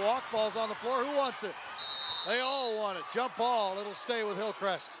away with a walk. Ball's on the floor. Who wants it? They all want it. Jump ball. It'll stay with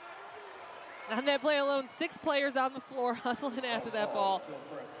Hillcrest. On that play alone, 6 players on the floor hustling after that ball.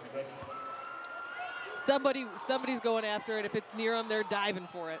 Somebody's going after it. If it's near them, they're diving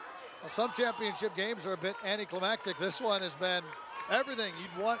for it. Well, some championship games are a bit anticlimactic. This one has been everything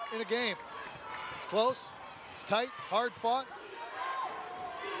you'd want in a game. It's close. It's tight. Hard fought.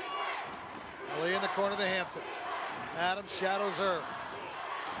 Ali in the corner to Hampton. Adams shadows her.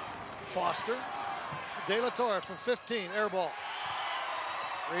 Foster to De La Torre from 15. Air ball.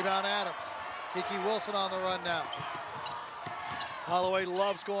 Rebound Adams. Kiki Wilson on the run now. Holloway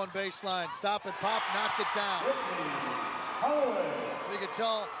loves going baseline. Stop and pop, knocked it down. You could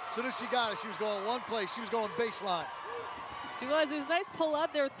tell as soon as she got it, she was going one place. She was going baseline. She was. It was a nice pull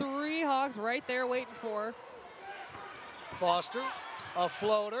up. There were 3 Hawks right there waiting for her. Foster, a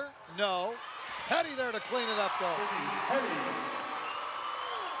floater, no. Hetty there to clean it up though.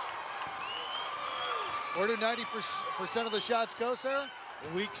 Where do 90% of the shots go, Sarah?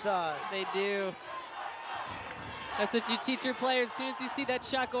 Weak side. They do. That's what you teach your players. As soon as you see that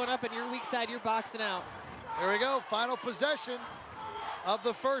shot going up on your weak side, you're boxing out. Here we go, final possession of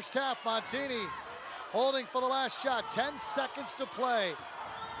the first half. Montini holding for the last shot. 10 seconds to play.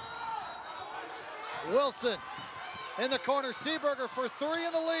 Wilson in the corner. Seeberger for 3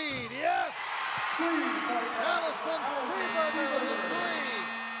 in the lead. Yes! Allison Seeberger with a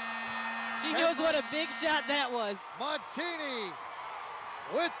 3. She knows what a big shot that was. Montini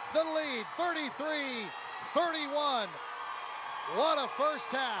with the lead, 33-31. What a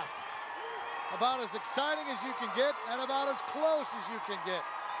first half. About as exciting as you can get and about as close as you can get.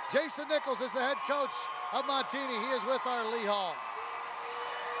 Jason Nichols is the head coach of Montini. He is with our Lee Hall.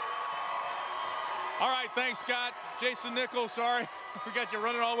 All right, thanks, Scott. Jason Nichols, sorry. We got you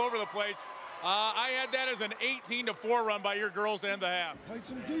running all over the place. I had that as an 18-4 run by your girls to end the half. Played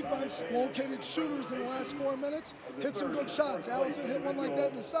some defense, located shooters in the last 4 minutes, hit some good shots. Allison hit one like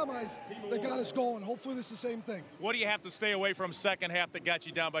that in the semis that got us going. Hopefully this is the same thing. What do you have to stay away from second half that got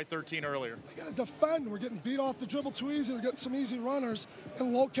you down by 13 earlier? I got to defend. We're getting beat off the dribble too easy. They're getting some easy runners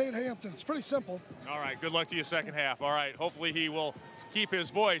and locate Hampton. It's pretty simple. All right, good luck to you second half. All right, hopefully he will keep his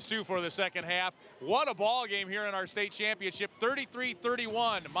voice, too, for the second half. What a ball game here in our state championship.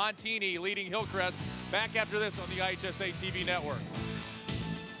 33-31, Montini leading Hillcrest. Back after this on the IHSA TV network.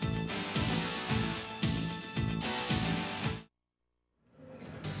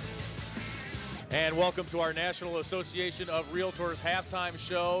 And welcome to our National Association of Realtors halftime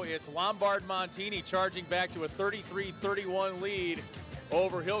show. It's Lombard Montini charging back to a 33-31 lead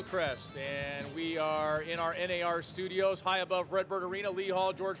over Hillcrest, and we are in our NAR studios high above Redbird Arena. Lee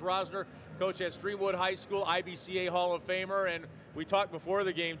Hall, George Rosner, coach at Streamwood High School, IBCA Hall of Famer, and we talked before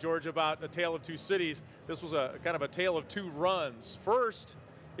the game, George, about a tale of two cities. This was a kind of a tale of two runs. First,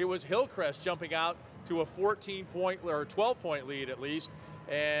 it was Hillcrest jumping out to a 14-point or 12-point lead at least,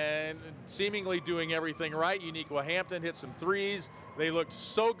 and seemingly doing everything right. Uniqua Hampton hit some threes. They looked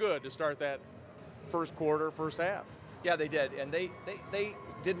so good to start that first quarter, first half. Yeah, they did, and they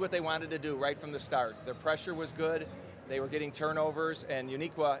did what they wanted to do right from the start. Their pressure was good. They were getting turnovers, and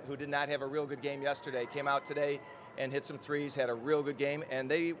Uniqua, who did not have a real good game yesterday, came out today and hit some threes, had a real good game, and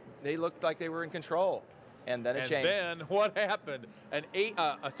they looked like they were in control. And then it changed. And then what happened? A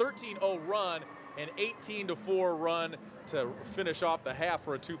 13-0 run, an 18-4 run to finish off the half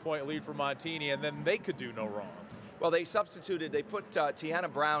for a 2-point lead for Montini, and then they could do no wrong. Well, they substituted. They put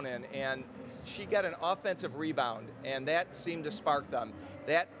Tiana Brown in, and she got an offensive rebound, and that seemed to spark them.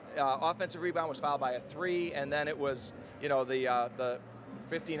 That offensive rebound was followed by a three, and then it was, the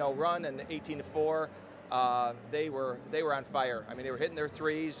 15-0 run and the 18-4. They were on fire. I mean, they were hitting their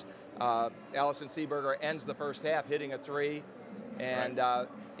threes. Allison Seeberger ends the first half hitting a three, and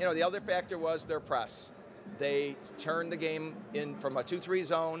the other factor was their press. They turned the game in from a 2-3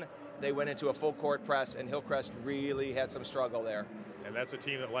 zone. They went into a full court press, and Hillcrest really had some struggle there. And that's a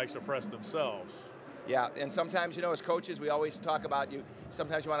team that likes to press themselves. Yeah, and sometimes, as coaches, we always talk about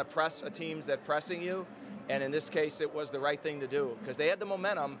sometimes you want to press a team that's pressing you, and in this case, it was the right thing to do because they had the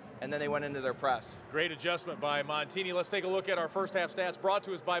momentum, and then they went into their press. Great adjustment by Montini. Let's take a look at our first half stats brought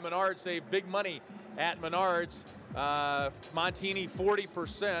to us by Menards. Save big money at Menards. Montini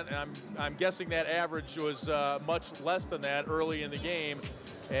 40%, and I'm guessing that average was much less than that early in the game.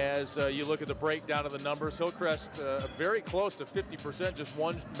 As you look at the breakdown of the numbers, Hillcrest very close to 50%, just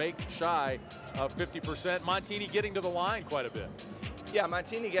one make shy of 50%. Montini getting to the line quite a bit. Yeah,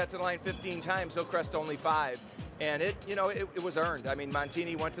 Montini got to the line 15 times, Hillcrest only 5. And it was earned. I mean,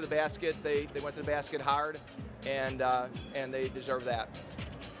 Montini went to the basket. They went to the basket hard, and they deserve that.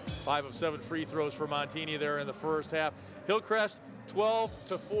 5 of 7 free throws for Montini there in the first half. Hillcrest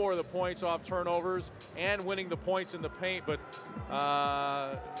 12-4 the points off turnovers and winning the points in the paint, but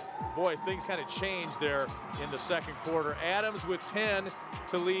boy, things kind of changed there in the second quarter. Adams with 10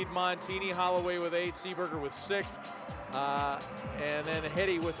 to lead Montini, Holloway with 8, Seeberger with 6, and then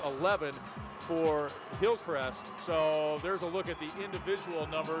Hetty with 11 for Hillcrest. So there's a look at the individual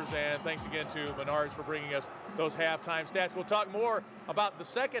numbers, and thanks again to Menards for bringing us those halftime stats. We'll talk more about the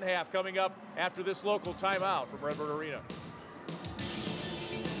second half coming up after this local timeout from Redbird Arena.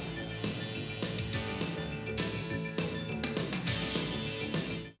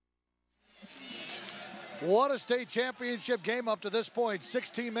 What a state championship game up to this point.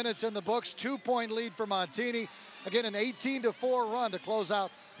 16 minutes in the books, 2-point lead for Montini. Again, an 18-4 run to close out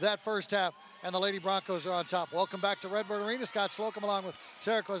that first half, and the Lady Broncos are on top. Welcome back to Redbird Arena. Scott Slocum along with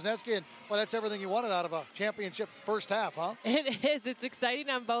Sarah Kwasniewski, and well, that's everything you wanted out of a championship first half, huh? It is. It's exciting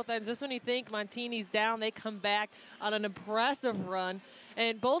on both ends. Just when you think Montini's down, they come back on an impressive run,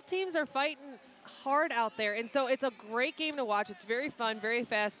 and both teams are fighting hard out there, and so it's a great game to watch. It's very fun, very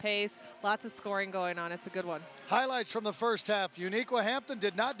fast-paced, lots of scoring going on. It's a good one. Highlights from the first half. Uniqua Hampton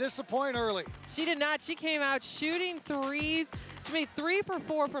did not disappoint early. She did not. She came out shooting threes. She made 3 for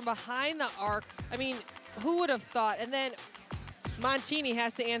 4 from behind the arc. I mean, who would have thought? And then Montini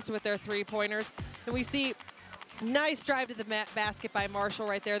has to answer with their three-pointers, and we see nice drive to the basket by Marshall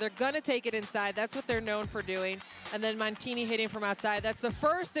right there. They're going to take it inside. That's what they're known for doing. And then Montini hitting from outside. That's the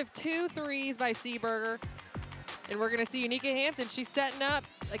first of 2 threes by Seeberger. And we're going to see Uniqua Hampton. She's setting up.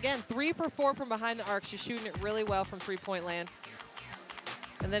 Again, 3 for 4 from behind the arc. She's shooting it really well from three-point land.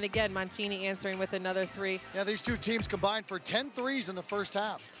 And then again, Montini answering with another 3. Yeah, these two teams combined for 10 threes in the first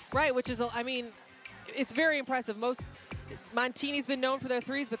half. Right, which is, I mean, it's very impressive. Montini's been known for their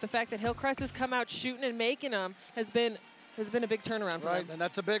threes, but the fact that Hillcrest has come out shooting and making them has been has been a big turnaround for them. And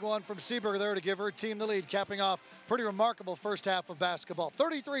that's a big one from Seaberger there to give her team the lead, capping off pretty remarkable first half of basketball.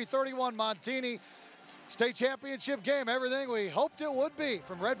 33-31 Montini. State championship game, everything we hoped it would be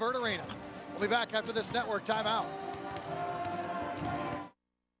from Redbird Arena. We'll be back after this network timeout.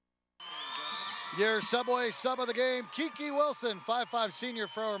 Your Subway sub of the game, Kiki Wilson, 5'5" senior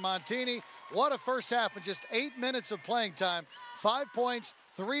for Montini. What a first half in just 8 minutes of playing time. 5 points,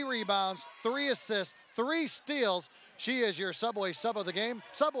 3 rebounds, 3 assists, 3 steals. She is your Subway sub of the game.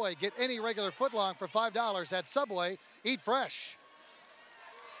 Subway, get any regular footlong for $5 at Subway. Eat fresh.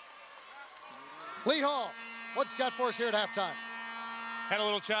 Lee Hall, what's got for us here at halftime? Had a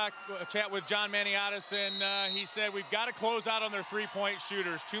little chat with John Maniotis, and he said we've got to close out on their three-point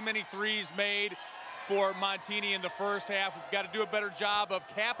shooters. Too many threes made for Montini in the first half. We've got to do a better job of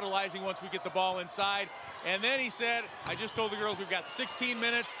capitalizing once we get the ball inside. And then he said, I just told the girls we've got 16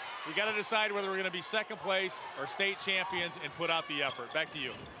 minutes. We got to decide whether we're going to be second place or state champions and put out the effort. Back to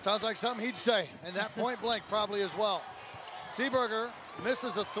you. Sounds like something he'd say, and that point blank probably as well. Seaberger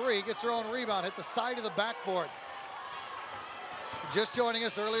misses a 3, gets her own rebound, hit the side of the backboard. Just joining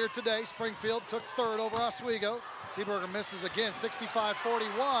us earlier today, Springfield took third over Oswego. Seaberger misses again,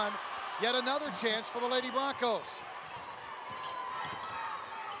 65-41. Yet another chance for the Lady Broncos.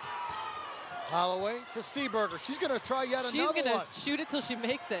 Holloway to Seaberger. She's going to try yet another one. She's going to shoot it till she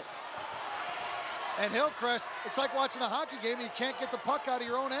makes it. And Hillcrest, it's like watching a hockey game and you can't get the puck out of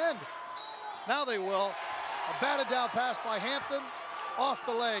your own end. Now they will. A batted down pass by Hampton off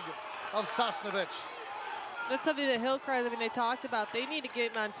the leg of Sosnovich. That's something that Hillcrest, I mean, they talked about. They need to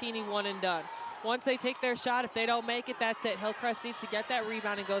get Montini one and done. Once they take their shot, if they don't make it, that's it. Hillcrest needs to get that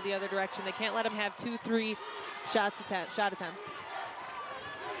rebound and go the other direction. They can't let them have 2-3 shot attempts.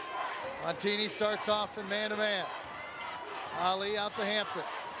 Montini starts off in man-to-man. Ali out to Hampton.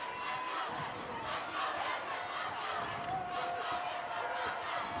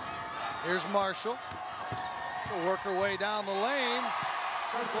 Here's Marshall. She'll work her way down the lane.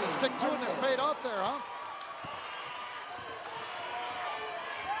 Little stick to it, and it's paid off there, huh?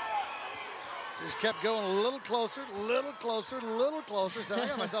 Just kept going a little closer, little closer, little closer. Said, I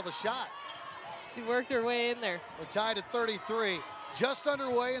got myself a shot. She worked her way in there. We're tied at 33. Just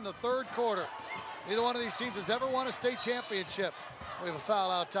underway in the third quarter. Neither one of these teams has ever won a state championship. We have a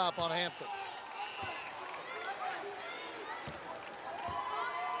foul out top on Hampton.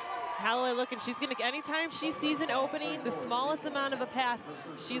 Holloway looking, she's going to, anytime she sees an opening, the smallest amount of a path,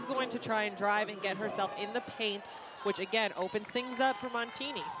 she's going to try and drive and get herself in the paint, which again opens things up for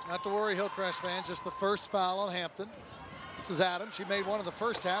Montini. Not to worry, Hillcrest fans, just the first foul on Hampton. This is Adams. She made one in the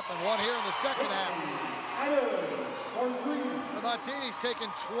first half and one here in the second half. And Montini's taken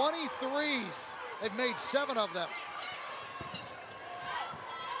 23s. They've made 7 of them.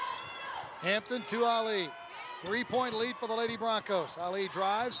 Hampton to Ali. 3-point lead for the Lady Broncos. Ali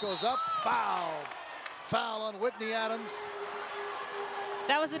drives, goes up, foul. Foul on Whitney Adams.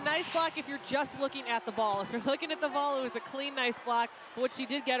 That was a nice block if you're just looking at the ball. If you're looking at the ball, it was a clean, nice block. But what she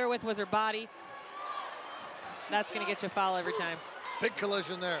did get her with was her body. That's going to get you a foul every time. Big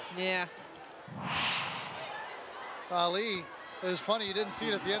collision there. Yeah. Ali, it was funny, you didn't see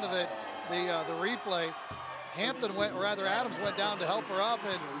it at the end of the replay. Hampton went, or rather Adams went down to help her up,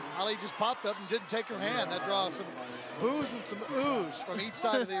 and Ali just popped up and didn't take her hand. That draws some boos and some oohs from each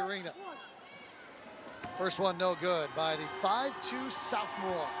side of the arena. First one no good by the 5'2"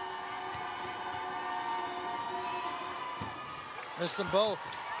 sophomore. Missed them both.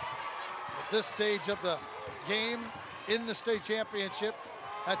 At this stage of the game in the state championship,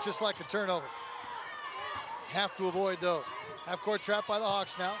 that's just like a turnover. Have to avoid those. Half-court trap by the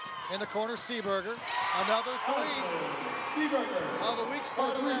Hawks now. In the corner, Seaberger. Another 3. The weak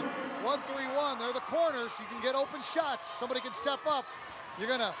spot of that 1-3-1. They're the corners. You can get open shots. Somebody can step up. You're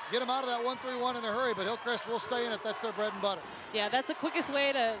going to get them out of that 1-3-1 in a hurry, but Hillcrest will stay in it. That's their bread and butter. Yeah, that's the quickest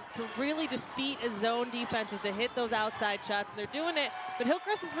way to really defeat a zone defense is to hit those outside shots. And they're doing it, but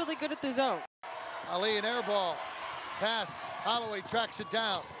Hillcrest is really good at the zone. Ali, an air ball. Pass. Holloway tracks it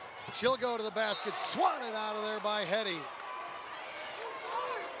down. She'll go to the basket. Swatted out of there by Hetty.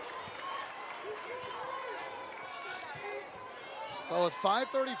 So with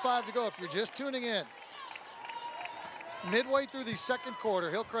 5:35 to go, if you're just tuning in, midway through the second quarter,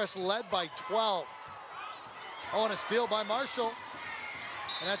 Hillcrest led by 12. Oh, and a steal by Marshall.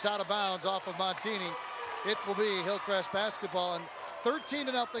 And that's out of bounds off of Montini. It will be Hillcrest basketball, and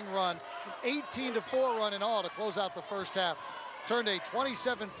 13-0 run, 18-4 run in all to close out the first half. Turned a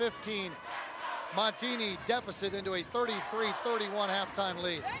 27-15 Montini deficit into a 33-31 halftime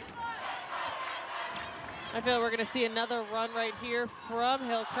lead. I feel we're going to see another run right here from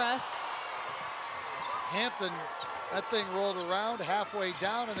Hillcrest. Hampton That thing rolled around halfway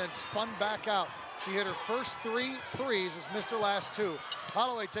down and then spun back out. She hit her first 3 threes, has missed her last 2.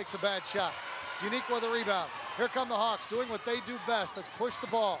 Holloway takes a bad shot. Unique with a rebound. Here come the Hawks doing what they do best. Let's push the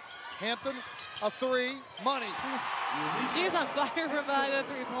ball. Hampton, a 3, money. She is on fire from behind the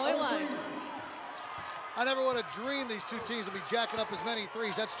three-point line. I never would have dreamed these two teams would be jacking up as many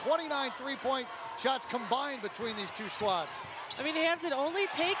threes. That's 29 three-point shots combined between these two squads. I mean, Hampton only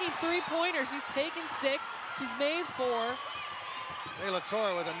taking 3-pointers. She's taken 6. She's made 4. De La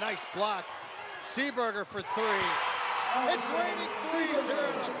Torre with a nice block. Seeberger for 3. It's raining threes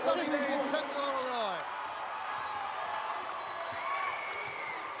here on a sunny day in Central Illinois.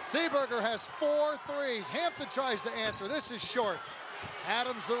 Seeberger has 4 threes. Hampton tries to answer. This is short.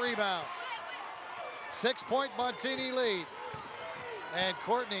 Adams the rebound. 6-point Montini lead. And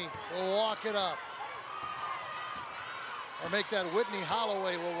Courtney will walk it up. Or make that Whitney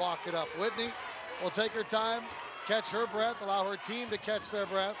Holloway will walk it up. Whitney will take her time, catch her breath, allow her team to catch their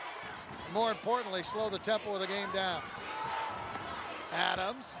breath. And more importantly, slow the tempo of the game down.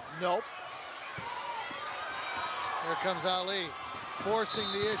 Adams, nope. Here comes Ali, forcing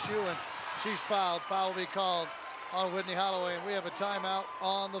the issue, and she's fouled. Foul will be called on Whitney Holloway, and we have a timeout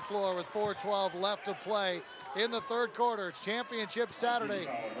on the floor with 4:12 left to play in the third quarter. It's championship Saturday.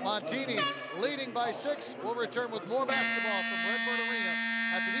 Montini leading by 6. We'll return with more basketball from Redbird Arena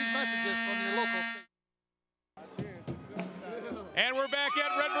after these messages from your local station. And we're back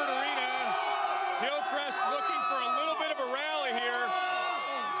at Redbird Arena. Hillcrest looking for a little bit of a rally here.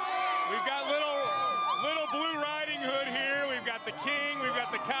 We've got little Blue Riding Hood here. We've got the King, we've got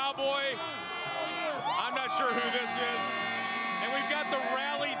the Cowboy. I'm not sure who this is. And we've got the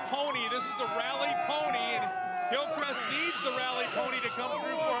Rally Pony. This is the Rally Pony, and Hillcrest needs the Rally Pony to come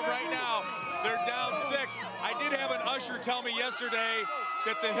through for them right now. They're down 6. I did have an usher tell me yesterday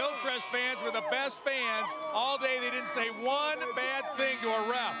that the Hillcrest fans were the best fans all day. They didn't say one bad thing to a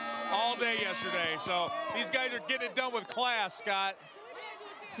ref all day yesterday. So these guys are getting it done with class, Scott.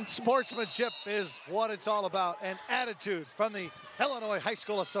 Sportsmanship is what it's all about, and attitude from the Illinois High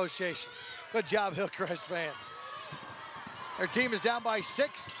School Association. Good job, Hillcrest fans. Their team is down by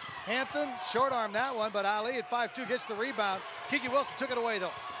 6. Hampton short arm that one, but Ali at 5'2" gets the rebound. Kiki Wilson took it away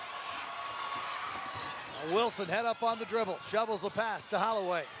though. Wilson head up on the dribble, shovels the pass to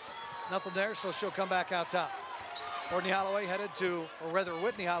Holloway. Nothing there, so she'll come back out top. Courtney Holloway headed to, or rather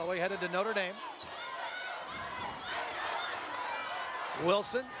Whitney Holloway headed to Notre Dame.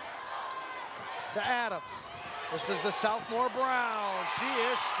 Wilson to Adams. This is the sophomore Brown. She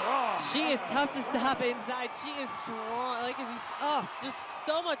is strong. She is tough to stop inside. She is strong. Like, just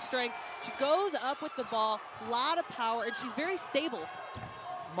so much strength. She goes up with the ball, a lot of power, and she's very stable.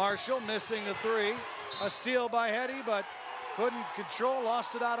 Marshall missing the 3. A steal by Hetty, but couldn't control,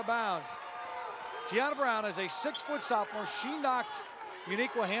 lost it out of bounds. Tiana Brown is a 6-foot sophomore. She knocked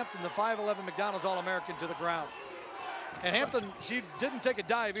Uniqua Hampton, the 5'11" McDonald's All-American, to the ground. And Hampton, she didn't take a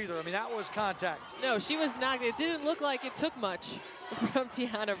dive either. I mean, that was contact. No, she was knocked. It didn't look like it took much from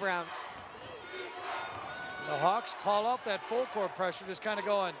Tiana Brown. The Hawks call off that full court pressure, just kind of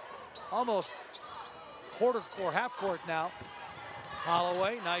going almost quarter or half court now.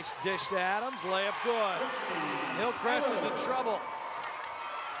 Holloway, nice dish to Adams, layup good. Hillcrest is in trouble.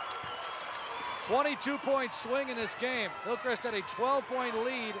 22-point swing in this game. Hillcrest had a 12-point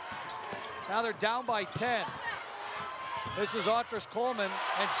lead. Now they're down by 10. This is Autris Coleman,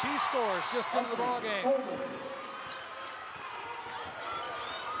 and she scores just into the ball game.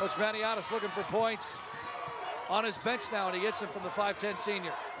 Coach Maniotis looking for points on his bench now, and he gets them from the 5'10"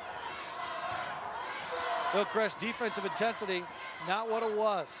 senior. Hillcrest defensive intensity, not what it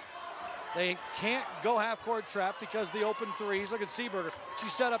was. They can't go half-court trap because the open threes. Look at Seeberger.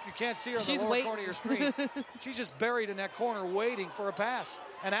 She's set up. You can't see her in the lower corner of your screen. She's just buried in that corner waiting for a pass.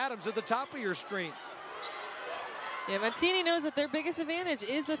 And Adams at the top of your screen. Yeah, Montini knows that their biggest advantage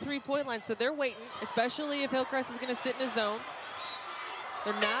is the three-point line, so they're waiting, especially if Hillcrest is going to sit in a zone.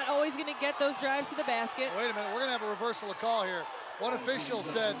 They're not always going to get those drives to the basket. Wait a minute, we're going to have a reversal of call here. One official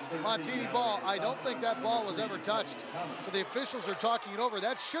said Montini ball. I don't think that ball was ever touched. So the officials are talking it over.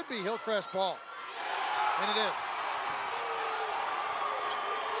 That should be Hillcrest ball. And it is.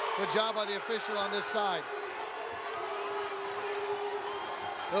 Good job by the official on this side.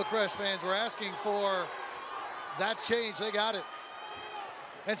 Hillcrest fans were asking for that change. They got it.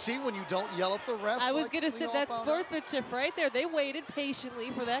 And see, when you don't yell at the refs. I was going to say that sportsmanship right there. They waited patiently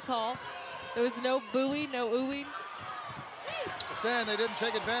for that call. There was no booing, no oohing. But then they didn't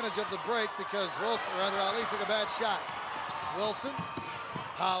take advantage of the break because Wilson, or rather Ali, took a bad shot. Wilson,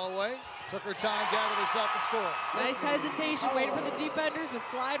 Holloway took her time, gathered herself, and scored. Nice hesitation, waiting for the defenders to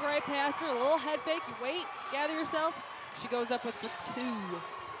slide right past her. A little head fake, you wait, gather yourself. She goes up with the 2.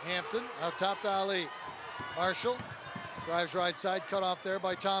 Hampton out top to Ali. Marshall drives right side, cut off there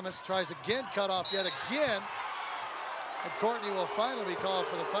by Thomas. Tries again, cut off yet again. And Courtney will finally be called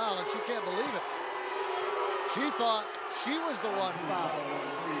for the foul, and she can't believe it. She thought she was the one fouled.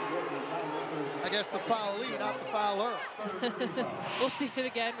 I guess the foulee, not the fouler. We'll see it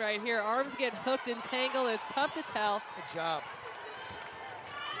again right here. Arms get hooked and tangled. It's tough to tell. Good job.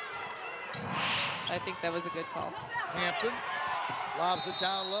 I think that was a good call. Hampton lobs it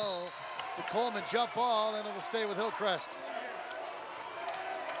down low to Coleman, jump ball, and it'll stay with Hillcrest.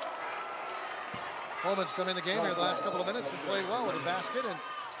 Coleman's come in the game here the last couple of minutes and played well with a basket, and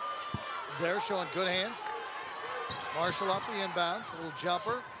they're showing good hands. Marshall up the inbounds, a little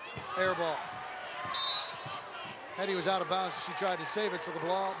jumper, air ball. Hetty was out of bounds, she tried to save it, so the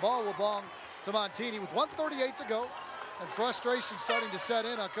ball will belong to Montini with 1:38 to go, and frustration starting to set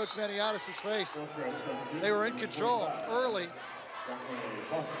in on Coach Maniatis' face. They were in control early,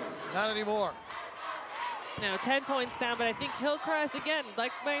 not anymore. Now 10 points down, but I think Hillcrest, again,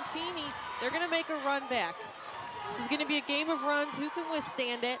 like Montini, they're gonna make a run back. This is gonna be a game of runs. Who can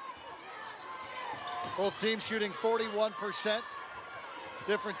withstand it? Both teams shooting 41%.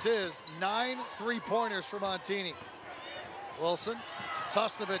 Difference is 9 3-pointers for Montini. Wilson,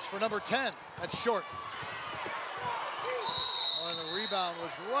 Sosnovich for number 10. That's short. Oh, and the rebound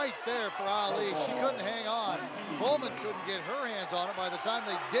was right there for Ali. She couldn't hang on. Coleman couldn't get her hands on it. By the time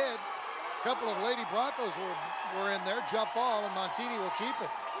they did, a couple of Lady Broncos were in there. Jump ball, and Montini will keep it.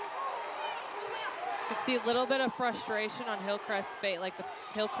 You can see a little bit of frustration on Hillcrest's face, like the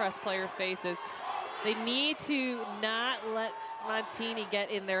Hillcrest players' faces. They need to not let Montini get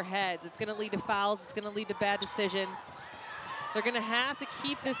in their heads. It's gonna lead to fouls, it's gonna lead to bad decisions. They're gonna have to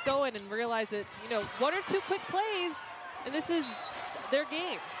keep this going and realize that, you know, 1 or 2 quick plays, and this is their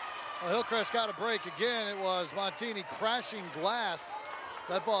game. Well, Hillcrest got a break again. It was Montini crashing glass.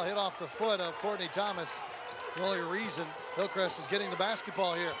 That ball hit off the foot of Courtney Thomas. The only reason Hillcrest is getting the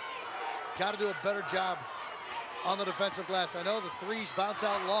basketball here. Got to do a better job on the defensive glass. I know the threes bounce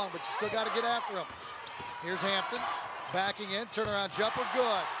out long, but you still got to get after them. Here's Hampton, backing in, turnaround jumper,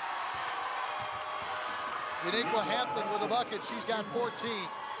 good. Uniqua Hampton with a bucket, she's got 14.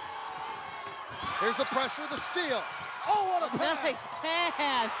 Here's the pressure, the steal. Oh, what a pass! Nice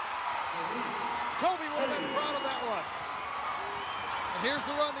pass! Kobe would have been proud of that one. And here's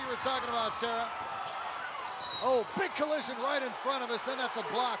the run that you were talking about, Sarah. Oh, big collision right in front of us, and that's a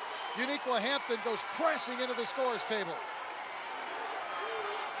block. Uniqua Hampton goes crashing into the scorer's table.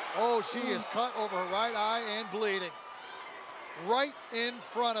 Oh, she is cut over her right eye and bleeding. Right in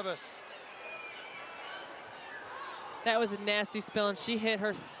front of us. That was a nasty spill, and she hit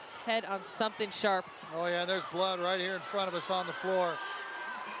her head on something sharp. Oh yeah, there's blood right here in front of us on the floor.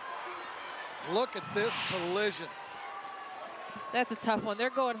 Look at this collision. That's a tough one. They're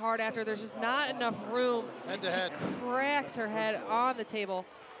going hard after. There's just not enough room. Head to head. She cracks her head on the table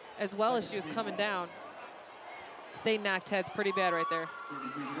as well as she was coming down. They knocked heads pretty bad right there.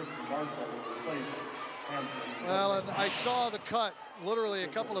 Well, and I saw the cut literally a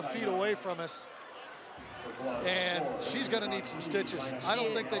couple of feet away from us. And she's going to need some stitches. I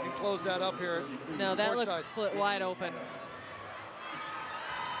don't think they can close that up here. No, that looks split wide open.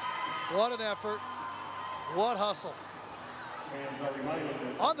 What an effort. What hustle.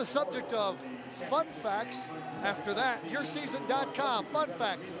 On the subject of fun facts, after that, yourseason.com. Fun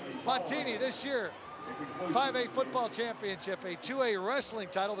fact, Montini this year, 5A football championship, a 2A wrestling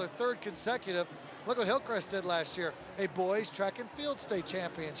title, their 3rd consecutive. Look what Hillcrest did last year, a boys track and field state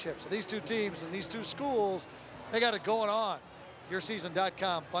championship. So these 2 teams and these 2 schools, they got it going on.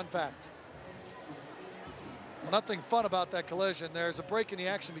 Yourseason.com, fun fact. Well, nothing fun about that collision. There's a break in the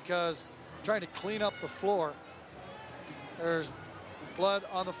action because trying to clean up the floor. There's blood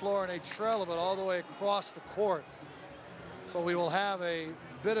on the floor and a trail of it all the way across the court. So we will have a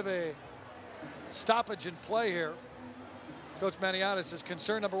bit of a stoppage in play here. Coach Maniatis is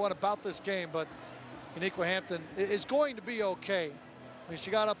concerned, number 1, about this game, but Uniqua Hampton is going to be okay. I mean,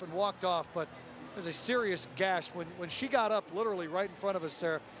 she got up and walked off, but there's a serious gash. When she got up literally right in front of us,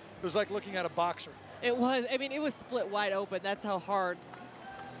 Sarah, it was like looking at a boxer. It was, I mean, it was split wide open. That's how hard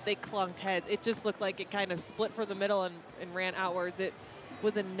they clunked heads. It just looked like it kind of split for the middle and ran outwards. It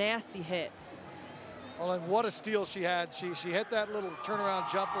was a nasty hit. Well, and what a steal she had. She hit that little turnaround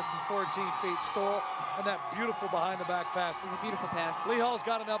jumper from 14 feet, stole, and that beautiful behind-the-back pass. It was a beautiful pass. Lee Hall's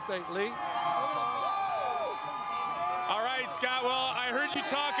got an update. Lee? All right, Scott, well, I heard you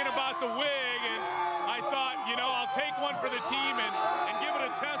talking about the wig, and I thought, you know, I'll take one for the team and give it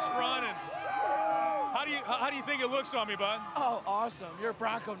a How do you think it looks on me, bud? Oh, awesome. You're a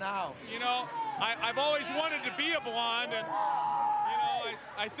Bronco now. You know, I've always wanted to be a blonde, and, you know,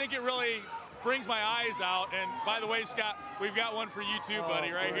 I think it really brings my eyes out. And by the way, Scott, we've got one for you too,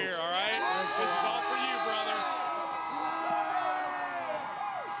 buddy, right here, all right? This is all for you, brother.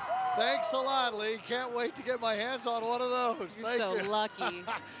 Thanks a lot, Lee. Can't wait to get my hands on one of those. You're so lucky.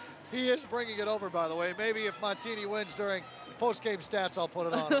 He is bringing it over, by the way. Maybe if Montini wins during post-game stats, I'll put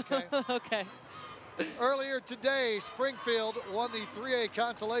it on, okay? Okay. Earlier today, Springfield won the 3A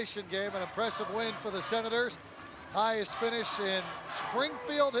consolation game, an impressive win for the Senators. Highest finish in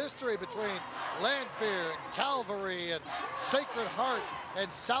Springfield history between Lanphier and Calvary and Sacred Heart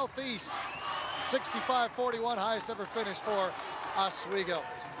and Southeast. 65-41, highest ever finish for Oswego.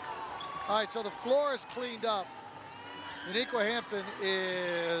 All right, so the floor is cleaned up. Uniqua Hampton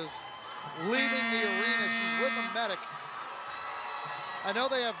is leaving the arena. She's with a medic. I know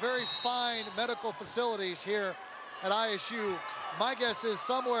they have very fine medical facilities here at ISU. My guess is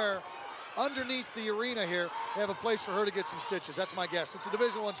somewhere underneath the arena here, they have a place for her to get some stitches. That's my guess. It's a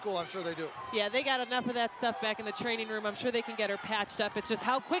Division I school, I'm sure they do. Yeah, they got enough of that stuff back in the training room. I'm sure they can get her patched up. It's just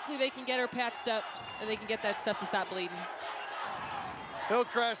how quickly they can get her patched up and they can get that stuff to stop bleeding.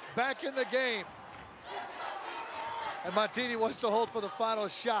 Hillcrest back in the game. And Montini wants to hold for the final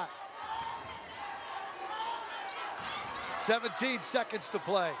shot. 17 seconds to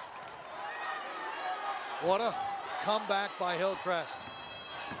play. What a comeback by Hillcrest.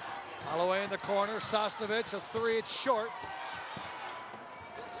 Holloway in the corner, Sosnovich, a three, it's short.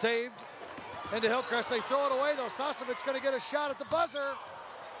 Saved into Hillcrest, they throw it away though. Sosnovich gonna get a shot at the buzzer.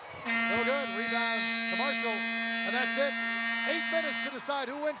 No good, rebound to Marshall, and that's it. 8 minutes to decide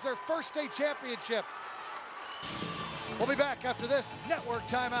who wins their first state championship. We'll be back after this network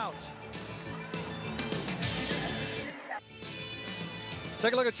timeout.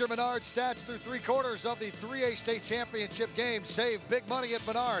 Take a look at your Menards stats through 3/4 of the 3A state championship game. Save big money at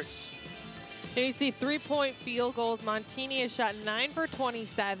Menards. Here you see 3-point field goals. Montini has shot 9 for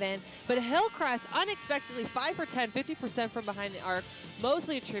 27, but Hillcrest unexpectedly 5 for 10, 50% from behind the arc,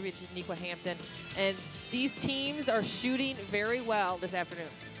 mostly attributed to Uniqua Hampton. And these teams are shooting very well this afternoon.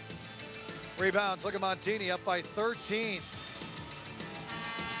 Rebounds, look at Montini up by 13.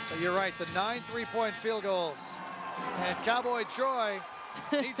 But you're right, the 9 3-point field goals. And Cowboy Troy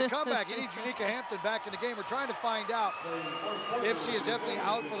needs a comeback. He needs Uniqua Hampton back in the game. We're trying to find out if she is definitely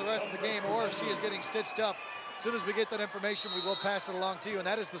out for the rest of the game or if she is getting stitched up. As soon as we get that information, we will pass it along to you. And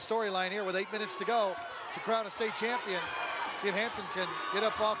that is the storyline here with 8 minutes to go to crown a state champion. See if Hampton can get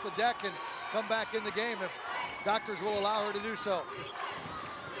up off the deck and come back in the game if doctors will allow her to do so.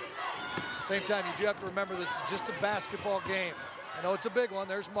 Same time, you do have to remember this is just a basketball game. I know it's a big one.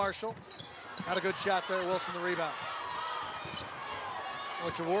 There's Marshall. Had a good shot there. Wilson the rebound.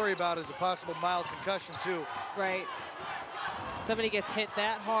 What you worry about is a possible mild concussion too. Right. Somebody gets hit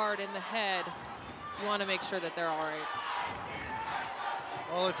that hard in the head, you want to make sure that they're all right.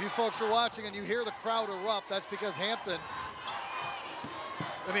 Well, if you folks are watching and you hear the crowd erupt, that's because Hampton,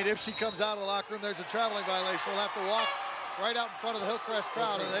 I mean, if she comes out of the locker room, there's a traveling violation. We'll have to walk right out in front of the Hillcrest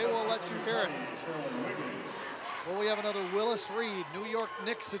crowd, and they will let you hear it. Well, we have another Willis Reed, New York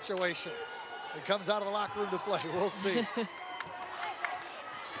Knicks situation. He comes out of the locker room to play. We'll see.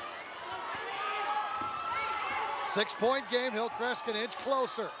 6-point game. Hillcrest can inch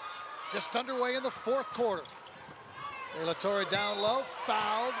closer. Just underway in the 4th quarter. De La Torre down low,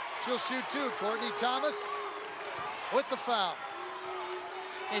 fouled. She'll shoot 2. Courtney Thomas with the foul.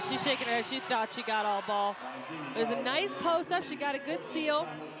 And she's shaking her head. She thought she got all ball. It was a nice post up. She got a good seal.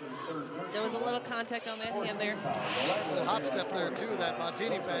 There was a little contact on that hand there. A little hop step there too that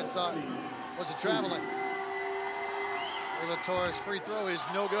Montini fans thought was a traveling. De La Torre's free throw is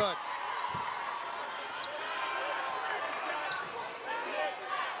no good.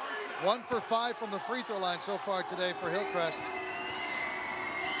 One for 5 from the free throw line so far today for Hillcrest.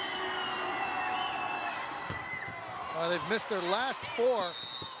 They've missed their last 4,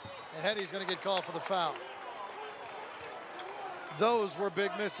 and Hetty's going to get called for the foul. Those were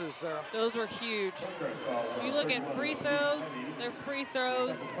big misses, Sarah. Those were huge. You look at free throws, they're free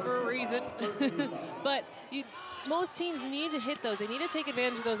throws for a reason. But most teams need to hit those. They need to take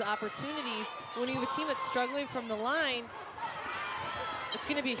advantage of those opportunities. When you have a team that's struggling from the line, it's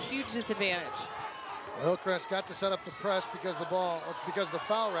going to be a huge disadvantage. Well, Hillcrest got to set up the press because the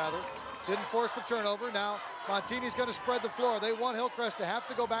foul rather. Didn't force the turnover. Now Montini's going to spread the floor. They want Hillcrest to have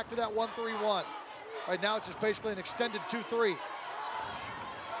to go back to that 1-3-1. Right now it's just basically an extended 2-3.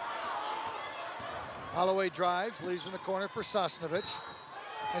 Holloway drives, leaves in the corner for Sosnovich.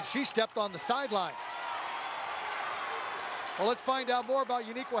 And she stepped on the sideline. Well, let's find out more about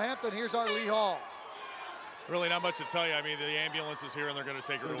Uniqua Hampton. Here's our Lee Hall. Really not much to tell you. I mean, the ambulance is here, and they're going to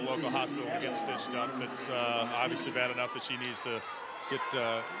take her to a local hospital to get stitched up. It's obviously bad enough that she needs to get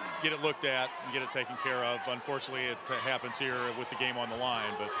it looked at and get it taken care of. Unfortunately, it happens here with the game on the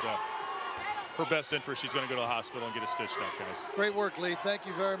line, but her best interest, she's going to go to the hospital and get it stitched up, guys. Great work, Lee. Thank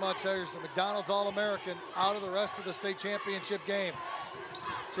you very much. There's a McDonald's All-American out of the rest of the state championship game.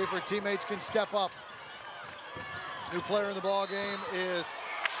 See if her teammates can step up. New player in the ball game is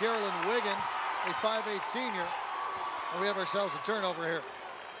Sherilyn Wiggins, a 5'8" senior. And we have ourselves a turnover here.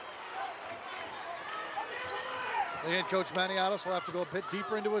 The head coach Maniatos will have to go a bit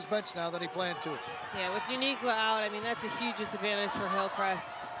deeper into his bench now than he planned to. Yeah, with Uniqua out, I mean, that's a huge disadvantage for Hillcrest.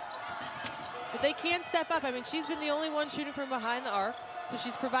 But they can step up. I mean, she's been the only one shooting from behind the arc, so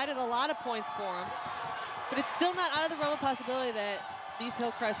she's provided a lot of points for them. But it's still not out of the realm of possibility that these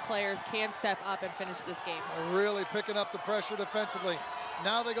Hillcrest players can step up and finish this game. They're really picking up the pressure defensively.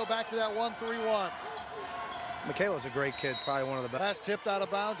 Now they go back to that 1-3-1. Michaela's a great kid, probably one of the best. Pass tipped out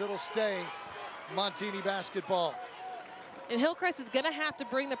of bounds, it'll stay Montini basketball. And Hillcrest is going to have to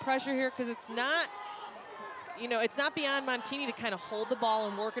bring the pressure here because it's not, you know, it's not beyond Montini to kind of hold the ball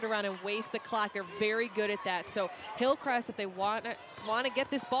and work it around and waste the clock. They're very good at that. So Hillcrest, if they want to get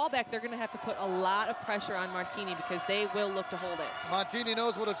this ball back, they're going to have to put a lot of pressure on Montini because they will look to hold it. Montini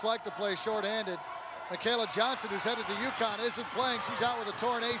knows what it's like to play shorthanded. Michaela Johnson, who's headed to UConn, isn't playing. She's out with a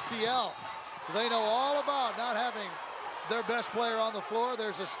torn ACL. So they know all about not having their best player on the floor.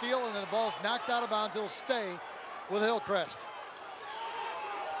 There's a steal, and then the ball's knocked out of bounds. It'll stay with Hillcrest.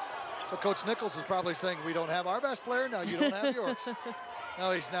 So Coach Nichols is probably saying, we don't have our best player, now you don't have yours.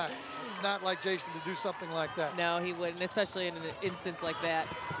 No, he's not. It's not like Jason to do something like that. No, he wouldn't, especially in an instance like that.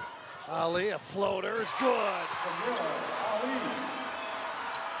 Ali, a floater is good.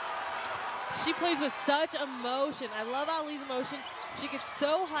 She plays with such emotion. I love Ali's emotion. She gets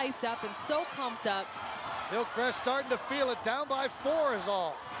so hyped up and so pumped up. Hillcrest starting to feel it. Down by 4 is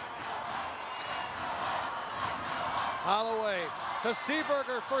all. Holloway to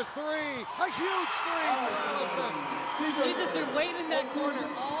Seeberger for 3. A huge 3 for Allison. She's just been waiting in that corner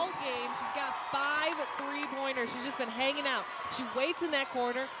all game. She's got 5 3-pointers. She's just been hanging out. She waits in that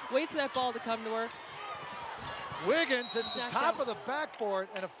corner, waits for that ball to come to her. Wiggins hits the top of the backboard,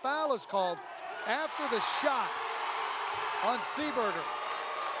 and a foul is called after the shot on Seeberger.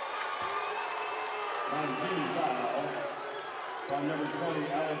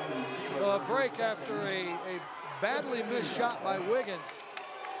 A break after a badly missed shot by Wiggins.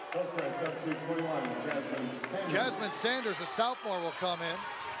 Jasmine Sanders, a sophomore, will come in.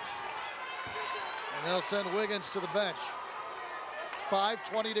 And they'll send Wiggins to the bench.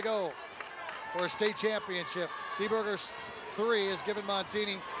 5:20 to go for a state championship. Seeberger's 3 has given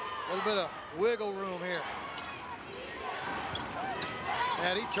Montini a little bit of wiggle room here.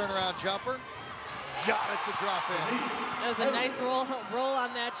 Eddie, turnaround jumper. Got it to drop in. That was a nice roll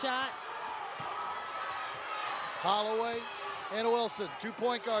on that shot. Holloway and Wilson, 2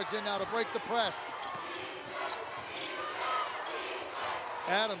 point guards in now to break the press.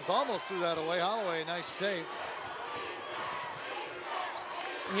 Adams almost threw that away. Holloway, nice save.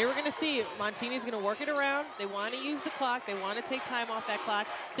 And here we're going to see Montini's going to work it around. They want to use the clock. They want to take time off that clock.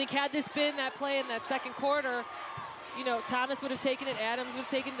 I think had this been that play in that second quarter, you know, Thomas would have taken it, Adams would have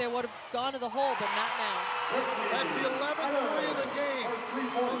taken it, they would have gone to the hole, but not now. That's the 11th 3 of the game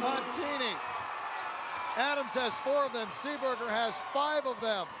for Montini. Adams has 4 of them. Seeberger has 5 of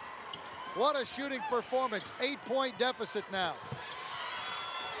them. What a shooting performance. 8-point deficit now.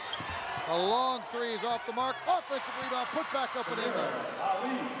 A long 3 is off the mark. Offensive rebound, put back up and in there.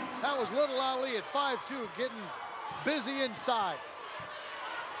 That was little Ali at 5'2", getting busy inside.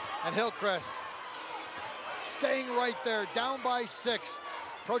 And Hillcrest staying right there, down by 6.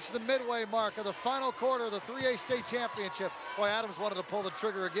 Approach the midway mark of the final quarter of the 3A state championship. Boy, Adams wanted to pull the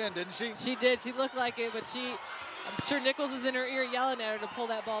trigger again, didn't she? She did. She looked like it, but I'm sure Nichols was in her ear yelling at her to pull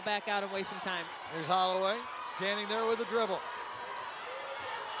that ball back out and waste some time. Here's Holloway standing there with the dribble.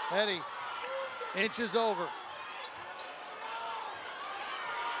 Eddie inches over.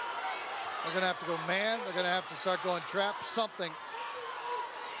 They're going to have to go man. They're going to have to start going trap, something.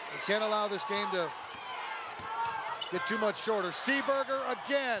 We can't allow this game to get too much shorter. Seeberger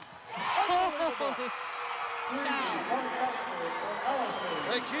again.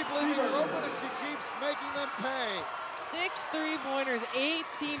 They keep leaving her open and she keeps making them pay. 6 3-pointers,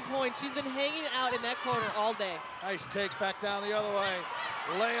 18 points. She's been hanging out in that corner all day. Nice take back down the other way.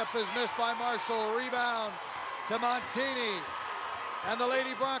 Layup is missed by Marshall. Rebound to Montini. And the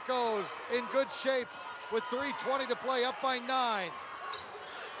Lady Broncos in good shape with 3:20 to play, up by 9.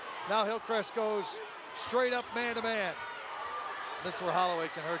 Now Hillcrest goes straight up man-to-man. This is where Holloway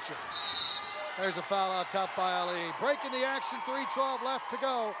can hurt you. There's a foul out top by Ali. Breaking the action, 3:12 left to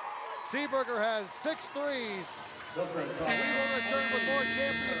go. Seeberger has 6 threes. We will return with more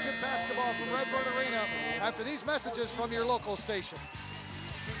championship basketball from Redbird Arena after these messages from your local station.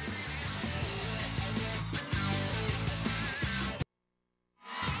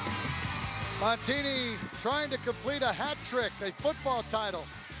 Montini trying to complete a hat trick, a football title,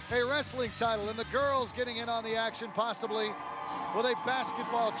 a wrestling title, and the girls getting in on the action possibly with a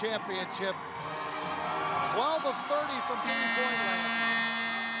basketball championship. 12 of 30 from three-point land.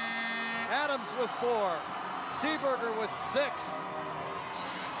 Adams with 4, Seeberger with 6.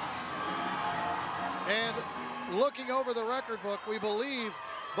 And looking over the record book, we believe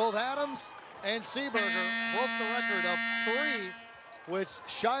both Adams and Seeberger broke the record of 3, which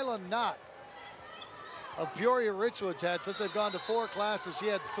Shyla Knott of Peoria Richwoods had since they've gone to 4 classes. She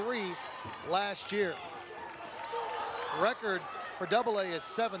had 3 last year. Record for AA is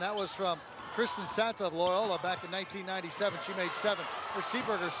 7. That was from Kristen Santa of Loyola back in 1997. She made 7. For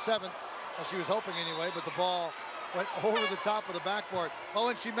Seeberger's 7. Well, she was hoping anyway, but the ball went over the top of the backboard. Oh,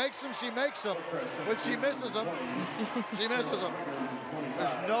 and she makes them, she makes them. When she misses them, she misses them.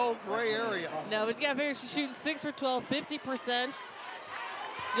 There's no gray area. No, but you got to figure she's shooting 6 for 12, 50%.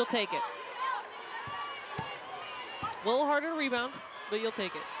 You'll take it. A little harder to rebound, but you'll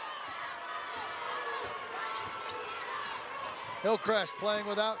take it. Hillcrest playing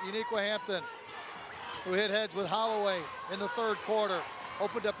without Uniqua Hampton, who hit heads with Holloway in the 3rd quarter.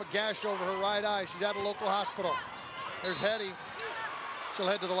 Opened up a gash over her right eye. She's at a local hospital. There's Hetty. She'll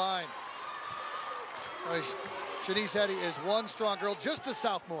head to the line. Shanice Hetty is one strong girl, just a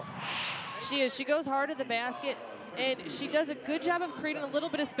sophomore. She is. She goes hard at the basket, and she does a good job of creating a little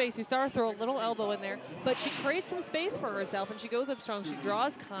bit of space. You saw her throw a little elbow in there, but she creates some space for herself, and she goes up strong. She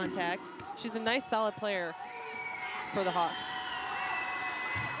draws contact. She's a nice, solid player for the Hawks.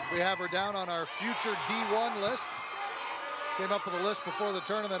 We have her down on our future D1 list. Came up with a list before the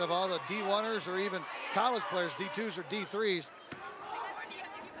tournament of all the D1ers or even college players, D2s or D3s.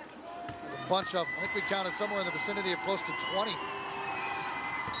 A bunch of them. I think we counted somewhere in the vicinity of close to 20.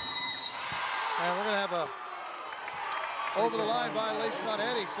 And we're going to have a over-the-line violation on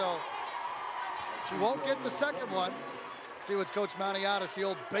Eddie, so she won't get the second one. See what Coach Maniatis, the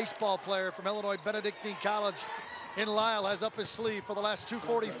old baseball player from Illinois Benedictine College in Lisle, has up his sleeve for the last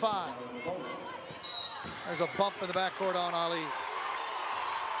 2:45. There's a bump in the backcourt on Ali.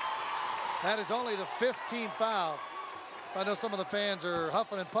 That is only the 15th foul. I know some of the fans are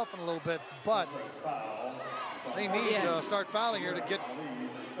huffing and puffing a little bit, but they need to start fouling here to get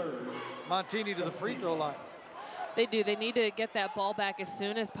Montini to the free throw line. They do. They need to get that ball back as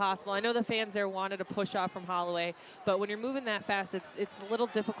soon as possible. I know the fans there wanted to push off from Holloway, but when you're moving that fast, it's a little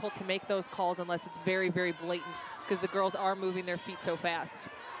difficult to make those calls unless it's very, very blatant, because the girls are moving their feet so fast.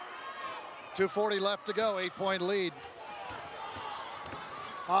 2:40 left to go, 8-point lead.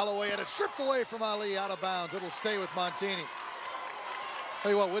 Holloway had it stripped away from Ali, out of bounds. It'll stay with Montini.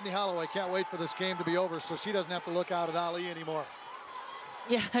 Tell you what, Whitney Holloway can't wait for this game to be over so she doesn't have to look out at Ali anymore.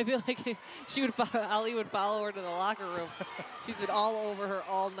 Yeah, I feel like she would Ali would follow her to the locker room. She's been all over her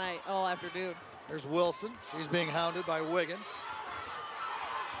all night, all afternoon. There's Wilson. She's being hounded by Wiggins.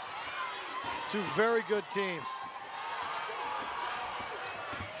 2 very good teams.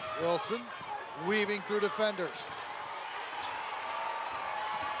 Wilson weaving through defenders.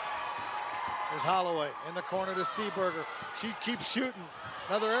 There's Holloway in the corner to Seeberger. She keeps shooting.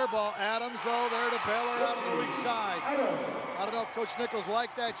 Another air ball. Adams, though, there to bail her out on the weak side. I don't know if Coach Nichols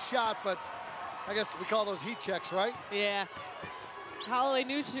liked that shot, but I guess we call those heat checks, right? Yeah. Holloway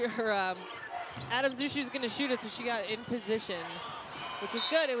knew Adams knew she was going to shoot it, so she got in position, which was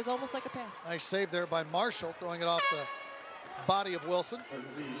good. It was almost like a pass. Nice save there by Marshall, throwing it off the body of Wilson.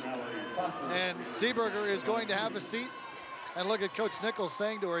 And Seeberger is going to have a seat. And look at Coach Nichols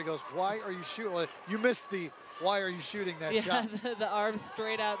saying to her, he goes, why are you shooting? Well, you missed the why are you shooting that shot? Yeah, the arms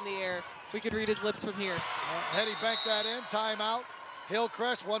straight out in the air. We could read his lips from here. Hetty banked that in, timeout.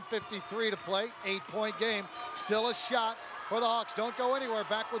 Hillcrest, 1:53 to play, 8-point game. Still a shot for the Hawks. Don't go anywhere.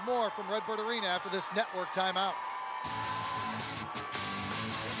 Back with more from Redbird Arena after this network timeout.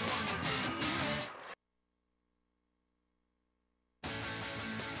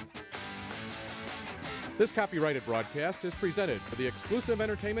 This copyrighted broadcast is presented for the exclusive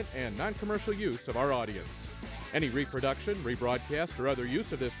entertainment and non-commercial use of our audience. Any reproduction, rebroadcast, or other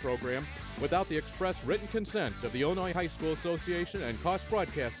use of this program without the express written consent of the Illinois High School Association and cost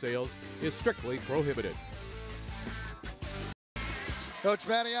broadcast sales is strictly prohibited. Coach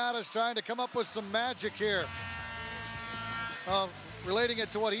Maniatis trying to come up with some magic here. Relating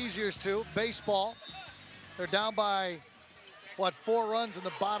it to what he's used to, baseball. They're down by what, 4 runs in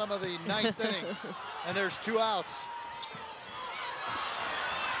the bottom of the 9th inning, and there's 2 outs.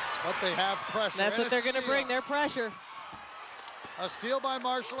 But they have pressure. That's what they're going to bring, their pressure. A steal by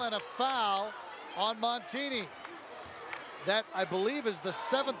Marshall and a foul on Montini. That, I believe, is the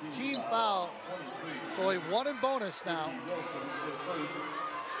 7th team foul. So a 1 in bonus now.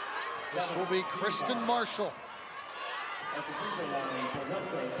 This will be Kristen Marshall.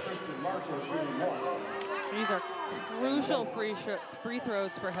 These are crucial free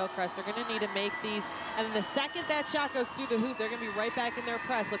throws for Hillcrest. They're going to need to make these. And then the second that shot goes through the hoop, they're going to be right back in their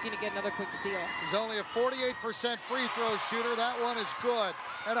press looking to get another quick steal. She's only a 48% free throw shooter. That one is good.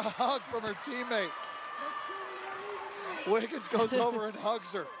 And a hug from her teammate. Wiggins goes over and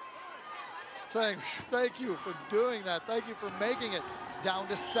hugs her, saying, thank you for doing that. Thank you for making it. It's down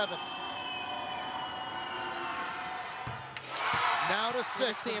to 7. Now to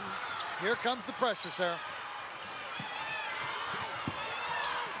 6. Here comes the pressure, Sarah.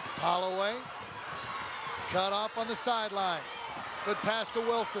 Holloway cut off on the sideline. Good pass to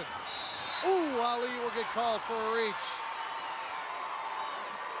Wilson. Ooh, Ali will get called for a reach.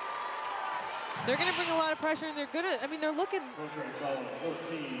 They're going to bring a lot of pressure, and they're going to, I mean, they're looking. I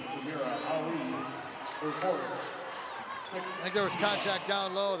think there was contact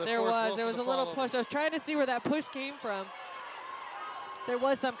down low. There was a little push. I was trying to see where that push came from. There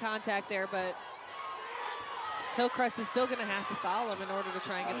was some contact there, but Hillcrest is still going to have to foul him in order to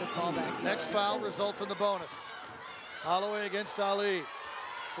try and get this ball back. Next foul results in the bonus. Holloway against Ali,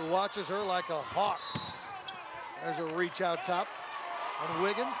 who watches her like a hawk. There's a reach out top on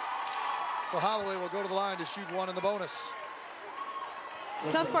Wiggins. So Holloway will go to the line to shoot 1 in the bonus.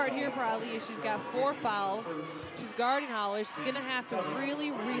 Tough part here for Ali is she's got 4 fouls. She's guarding Holloway. She's going to have to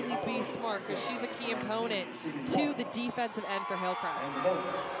really, really be smart because she's a key opponent to the defensive end for Hillcrest.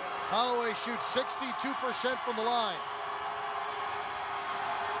 Holloway shoots 62% from the line.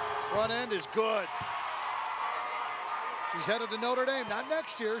 Front end is good. She's headed to Notre Dame. Not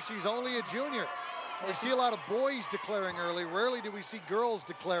next year. She's only a junior. We see a lot of boys declaring early. Rarely do we see girls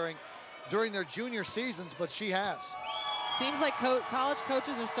declaring during their junior seasons, but she has. Seems like college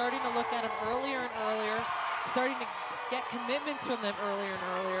coaches are starting to look at them earlier and earlier, starting to get commitments from them earlier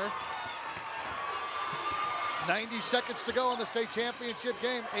and earlier. 90 seconds to go in the state championship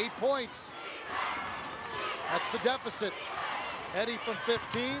game, 8 points. That's the deficit. Eddie from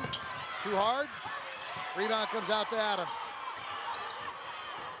 15, too hard. Rebound comes out to Adams.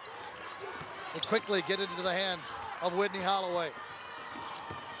 They quickly get it into the hands of Whitney Holloway.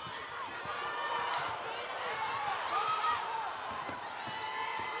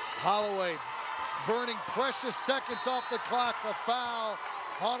 Holloway burning precious seconds off the clock. A foul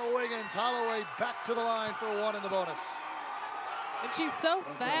on Wiggins. Holloway back to the line for 1 in the bonus. And she's so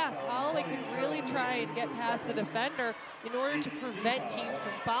fast. Holloway can really try and get past the defender in order to prevent teams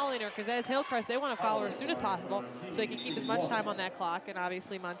from fouling her, because as Hillcrest, they want to foul her as soon as possible so they can keep as much time on that clock, and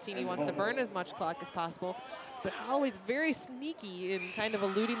obviously Montini wants to burn as much clock as possible. But Holloway's very sneaky in kind of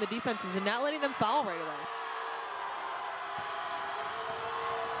eluding the defenses and not letting them foul right away.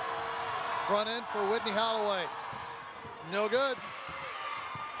 Front end for Whitney Holloway. No good.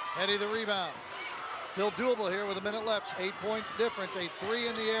 Eddie the rebound. Still doable here with a minute left. 8-point difference. A 3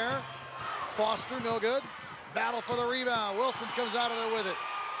 in the air. Foster, no good. Battle for the rebound. Wilson comes out of there with it.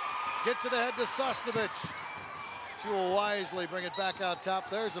 Gets it ahead to Sosnovich. She will wisely bring it back out top.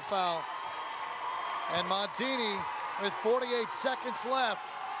 There's a foul. And Montini with 48 seconds left.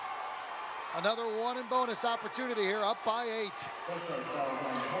 Another 1 in bonus opportunity here, up by 8.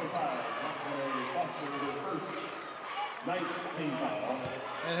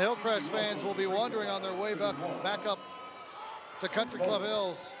 And Hillcrest fans will be wondering on their way back up to Country Club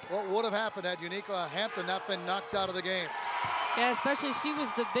Hills what would have happened had Unica Hampton not been knocked out of the game. Yeah, especially she was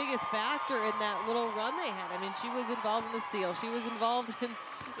the biggest factor in that little run they had. I mean, she was involved in the steal. She was involved in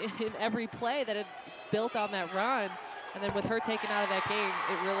every play that had built on that run. And then with her taken out of that game,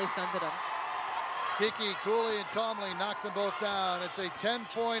 it really stunted them. Kiki coolly and calmly knocked them both down. It's a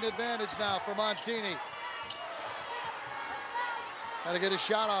 10-point advantage now for Montini. Got to get a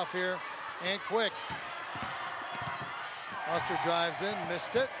shot off here, and quick. Foster drives in,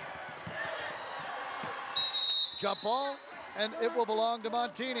 missed it. Jump ball, and it will belong to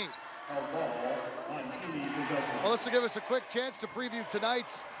Montini. Well, this will give us a quick chance to preview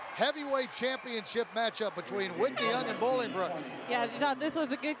tonight's heavyweight championship matchup between Whitney Young and Bolingbrook. Yeah, if you thought this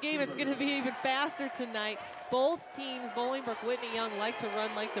was a good game, it's going to be even faster tonight. Both teams, Bolingbrook, Whitney Young, like to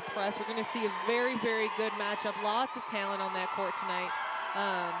run, like to press. We're going to see a very, very good matchup. Lots of talent on that court tonight.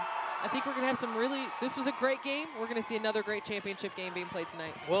 I think we're going to have some really, this was a great game. We're going to see another great championship game being played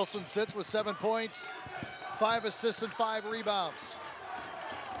tonight. Wilson sits with 7 points. 5 assists and 5 rebounds.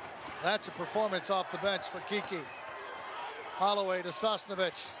 That's a performance off the bench for Kiki. Holloway to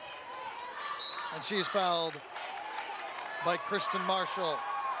Sosnovich. And she's fouled by Kristen Marshall.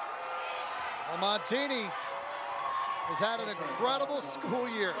 Well, Montini has had an incredible school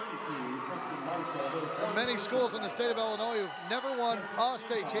year. And many schools in the state of Illinois who've never won a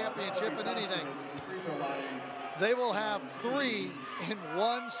state championship in anything. They will have 3 in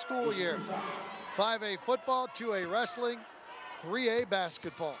one school year. 5A football, 2A wrestling, 3A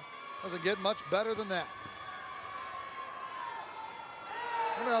basketball. Doesn't get much better than that.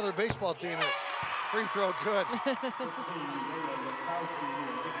 I wonder how their baseball team is. Free throw good.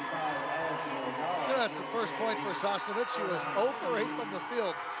 That's the first point for Sosnovich. She was 0 for 8 from the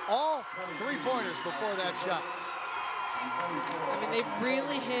field. All 3-pointers before that shot. I mean, they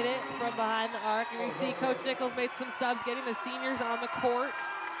really hit it from behind the arc. And you see Coach Nichols made some subs, getting the seniors on the court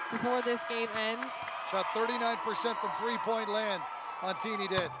before this game ends. Shot 39% from 3-point land, Montini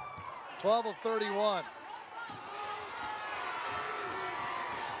did. 12 of 31.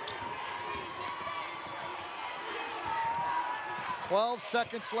 "12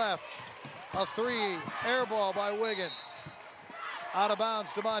 seconds left. A 3, air ball by Wiggins. Out of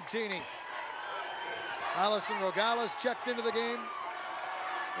bounds to Montini. Allison Rogales checked into the game.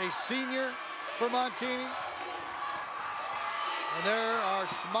 A senior for Montini. And there are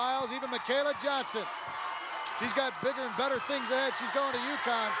smiles, even Michaela Johnson. She's got bigger and better things ahead. She's going to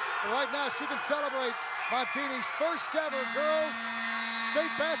UConn. And right now she can celebrate Montini's first ever girls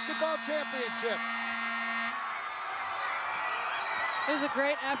state basketball championship. It was a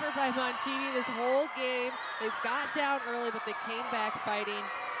great effort by Montini this whole game. They got down early, but they came back fighting.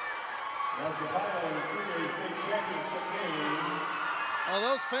 Well,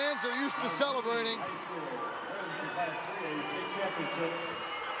 those fans are used to celebrating.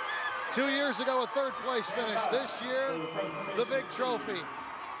 2 years ago, a 3rd place finish. This year, the big trophy.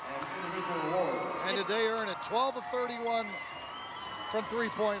 And did they earn it? 12 of 31 from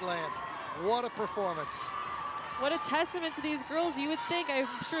 3-point land. What a performance. What a testament to these girls. You would think, I'm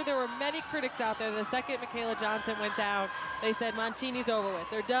sure there were many critics out there. The second Michaela Johnson went down, they said Montini's over with.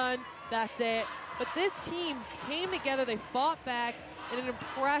 They're done, that's it. But this team came together, they fought back in an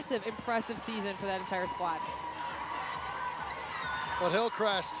impressive, impressive season for that entire squad. But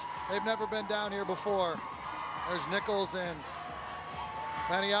Hillcrest, they've never been down here before. There's Nichols and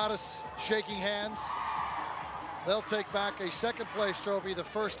Maniatis shaking hands. They'll take back a 2nd place trophy, the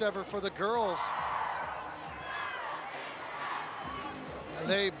first ever for the girls. And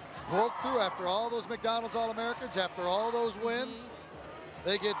they broke through after all those McDonald's All-Americans, after all those wins.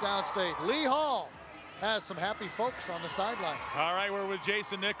 They get downstate. Lee Hall has some happy folks on the sideline. All right, we're with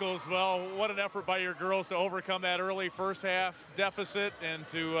Jason Nichols. Well, what an effort by your girls to overcome that early first half deficit and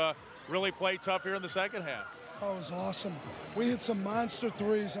to really play tough here in the second half. Oh, it was awesome. We hit some monster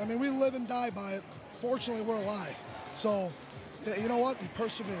threes. I mean, we live and die by it. Fortunately, we're alive. So, you know what? We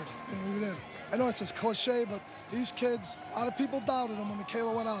persevered, and we did. I know it's a cliche, but these kids, a lot of people doubted them when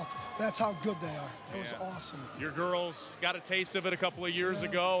Michaela went out. That's how good they are. It was awesome. Your girls got a taste of it a couple of years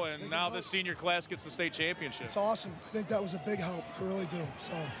ago, and now the senior class gets the state championship. It's awesome. I think that was a big help. I really do.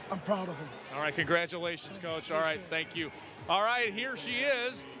 So I'm proud of them. All right, congratulations, Coach. All right, thank you. All right, here she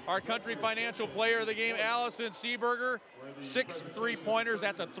is, our Country Financial Player of the Game, Allison Seeberger. 6 3-pointers.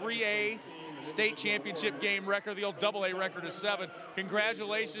 That's a 3A state championship game record. The old AA record is 7.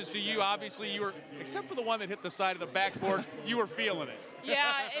 Congratulations to you. Obviously, you were, except for the one that hit the side of the backboard, you were feeling it.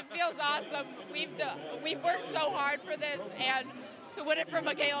 Yeah, it feels awesome. We've worked so hard for this, and to win it for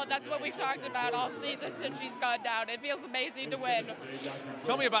Michaela, that's what we've talked about all season since she's gone down. It feels amazing to win.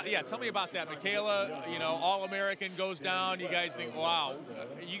 Tell me about that. Michaela, you know, All-American goes down. You guys think, wow,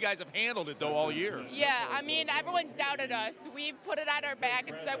 you guys have handled it, though, all year. Yeah, I mean, everyone's doubted us. We've put it on our back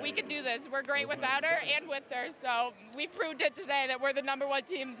and said we can do this. We're great without her and with her, so we proved it today that we're the #1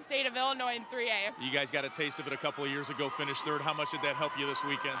 team in the state of Illinois in 3A. You guys got a taste of it a couple of years ago, finished 3rd. How much did that help you this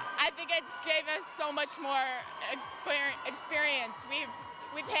weekend? I think it's gave us so much more experience.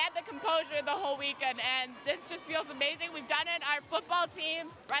 We've had the composure the whole weekend, and this just feels amazing. We've done it, our football team,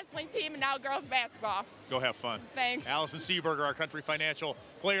 wrestling team, and now girls basketball. Go have fun. Thanks. Allison Seeberger, our Country Financial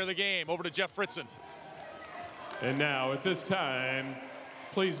Player of the Game. Over to Jeff Fritzen. And now at this time,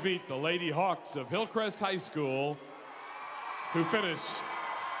 please meet the Lady Hawks of Hillcrest High School, who finished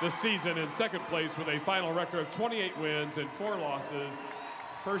the season in 2nd place with a final record of 28 wins and 4 losses.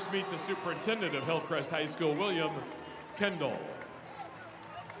 First meet the superintendent of Hillcrest High School, William Kendall.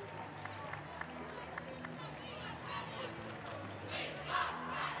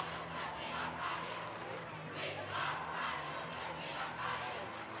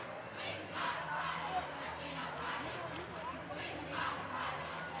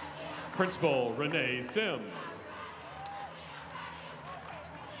 Principal Renee Sims.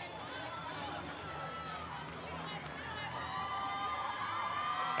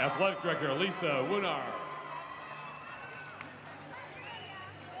 Athletic Director Lisa Woonar.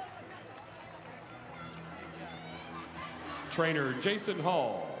 Trainer Jason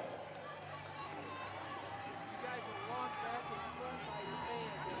Hall.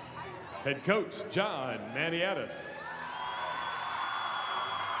 Head coach John Maniatis.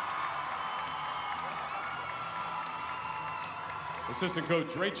 Assistant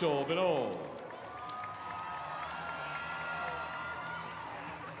coach Rachel Binol.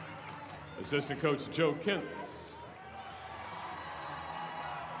 Assistant coach Joe Kintz.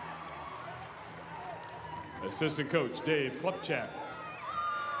 Assistant coach Dave Klepchak.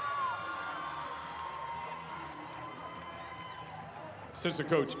 Assistant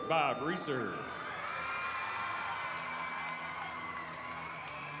coach Bob Reeser.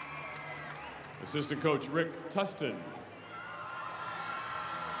 Assistant coach Rick Tustin.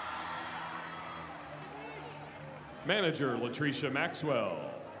 Manager Latricia Maxwell.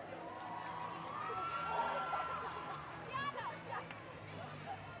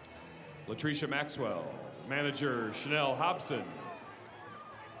 Latricia Maxwell. Manager Chanel Hobson.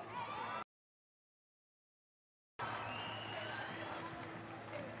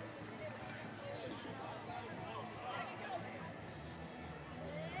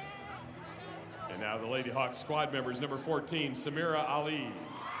 And now the Lady Hawks squad members, number 14, Samira Ali.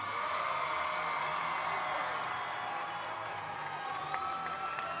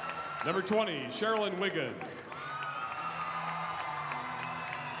 Number 20, Sherilyn Wiggins.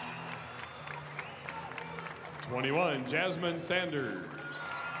 #21, Jasmine Sanders.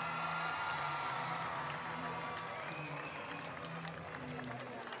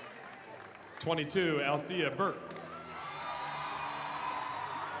 #22, Althea Burke.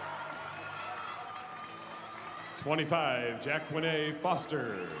 #25, Jacqueline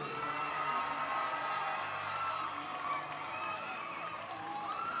Foster.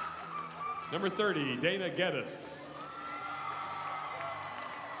 Number 30, Dana Geddes.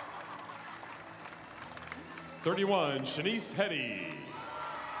 31, Shanice Hetty.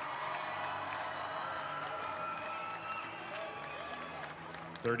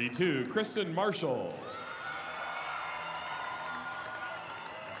 32, Kristen Marshall.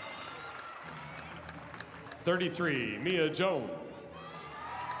 33, Mia Jones.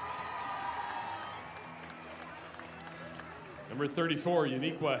 Number 34,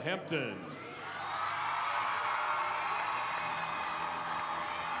 Uniqua Hampton.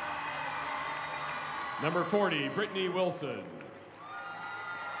 Number 40, Brittany Wilson.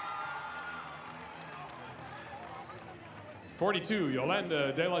 #42,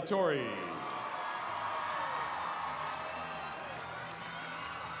 Yolanda De La Torre.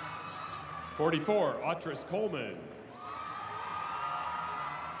 #44, Autris Coleman.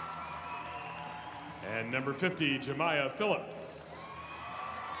 And number 50, Jemiah Phillips.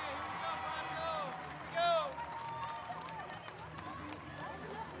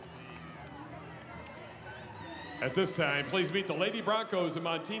 At this time, please meet the Lady Broncos of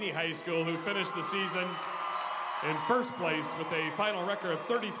Montini High School, who finished the season in first place with a final record of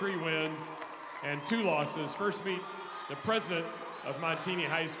 33 wins and 2 losses. First meet the president of Montini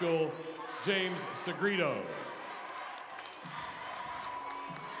High School, James Segredo.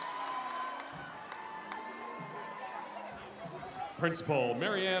 Principal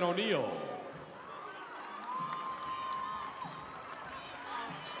Marianne O'Neill.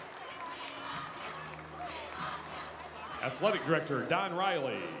 Athletic Director Don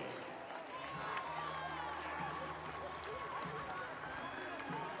Riley.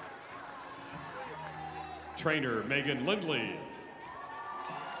 Trainer Megan Lindley.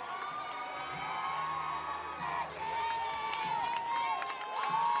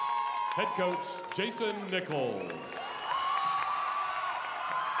 Head coach Jason Nichols.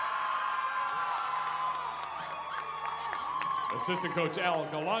 Assistant coach Al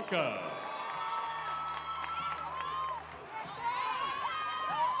Galanka.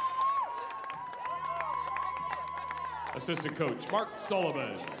 Assistant coach Mark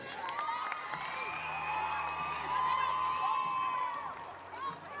Sullivan.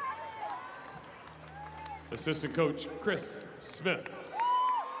 Assistant coach Chris Smith.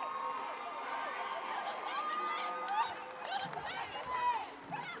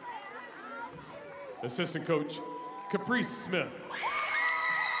 Assistant coach Caprice Smith.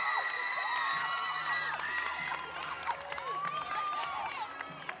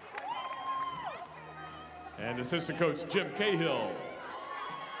 And assistant coach Jim Cahill.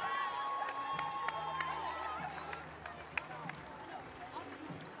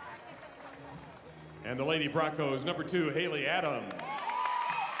 And the Lady Broncos, number 2, Haley Adams.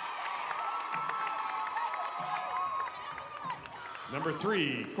 Number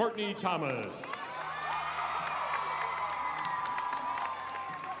 3, Courtney Thomas.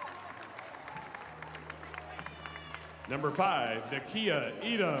 Number 5, Nakia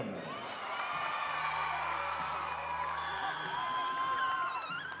Edom.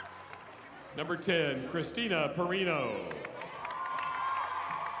 Number 10, Christina Perino.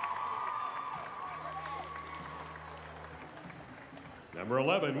 Number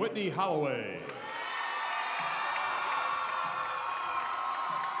 11, Whitney Holloway.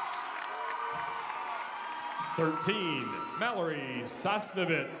 Number 13, Mallory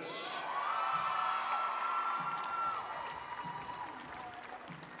Sosnovich.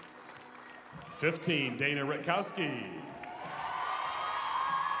 Number 15, Dana Rutkowski.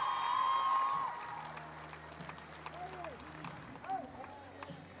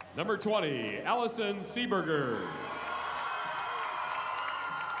 Number 20, Allison Seeberger. Number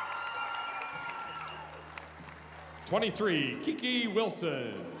 23, Kiki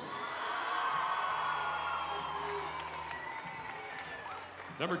Wilson.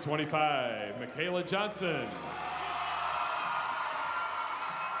 Number 25, Michaela Johnson.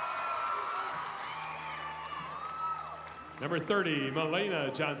 Number 30,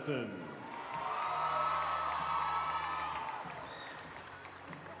 Melena Johnson.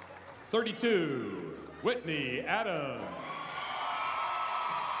 Number 32, Whitney Adams.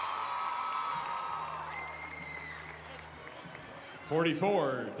 Number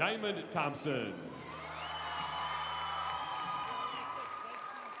 44, Diamond Thompson.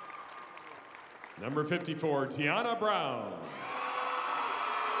 Number 54, Tiana Brown.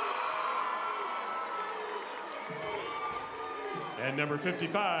 And number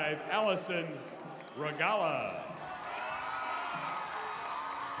 55, Allison Regala.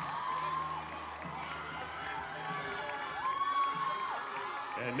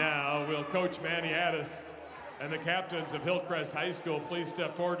 And now will Coach Manny Addis and the captains of Hillcrest High School please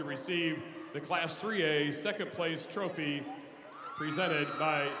step forward to receive the Class 3A second place trophy presented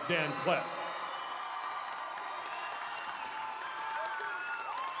by Dan Klepp.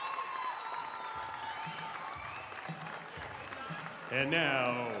 And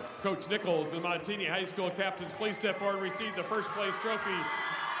now, Coach Nichols, the Montini High School captains, please step forward and receive the first place trophy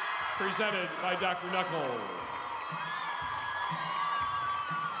presented by Dr. Knuckles.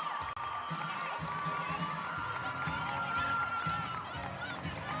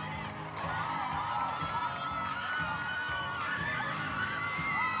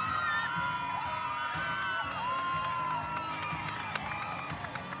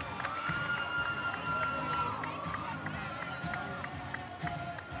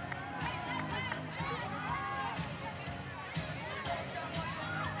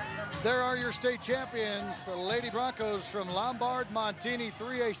 There are your state champions, the Lady Broncos from Lombard, Montini,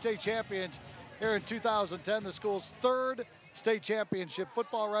 3A state champions here in 2010, the school's third state championship,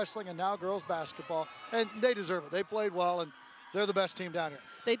 football, wrestling, and now girls basketball. And they deserve it. They played well, and they're the best team down here.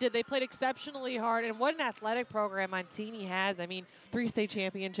 They did. They played exceptionally hard, and what an athletic program Montini has. I mean, 3 state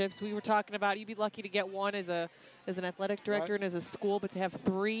championships. We were talking about you'd be lucky to get one as an athletic director and as a school, but to have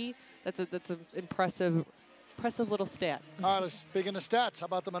 3, that's an impressive little stat. All right, speaking of stats, how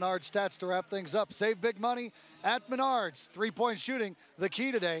about the Menards stats to wrap things up? Save big money at Menards. 3-point shooting, the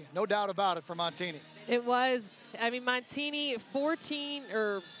key today, no doubt about it for Montini. It was. I mean, Montini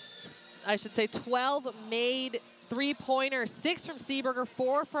 12 made 3-pointers, 6 from Seeberger,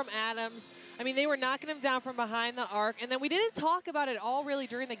 4 from Adams. I mean, they were knocking him down from behind the arc. And then we didn't talk about it all really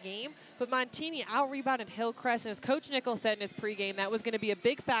during the game, but Montini out-rebounded Hillcrest. And as Coach Nichols said in his pregame, that was going to be a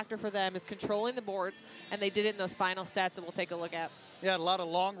big factor for them, is controlling the boards. And they did it in those final stats that we'll take a look at. Yeah, a lot of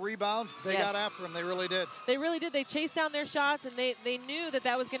long rebounds. They got after them. They really did. They really did. They chased down their shots, and they knew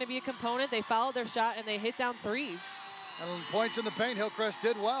that was going to be a component. They followed their shot, and they hit down threes. And points in the paint, Hillcrest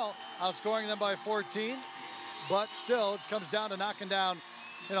did well, outscoring them by 14. But still, it comes down to knocking down,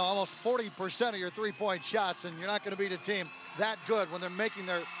 almost 40% of your 3-point shots, and you're not going to beat a team that good when they're making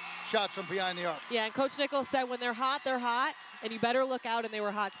their shots from behind the arc. Yeah, and Coach Nichols said when they're hot, and you better look out, and they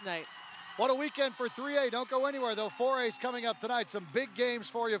were hot tonight. What a weekend for 3A. Don't go anywhere, though. 4A's coming up tonight. Some big games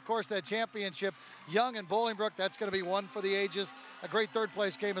for you. Of course, that championship. Young and Bolingbrook, that's going to be one for the ages. A great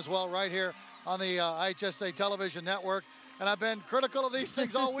third-place game as well right here on the IHSA television network. And I've been critical of these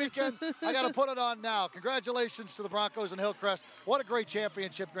things all weekend. I got to put it on now. Congratulations to the Broncos and Hillcrest. What a great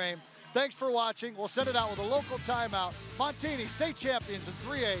championship game. Thanks for watching. We'll send it out with a local timeout. Montini, state champions in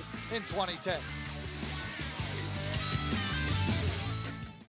 3A in 2010.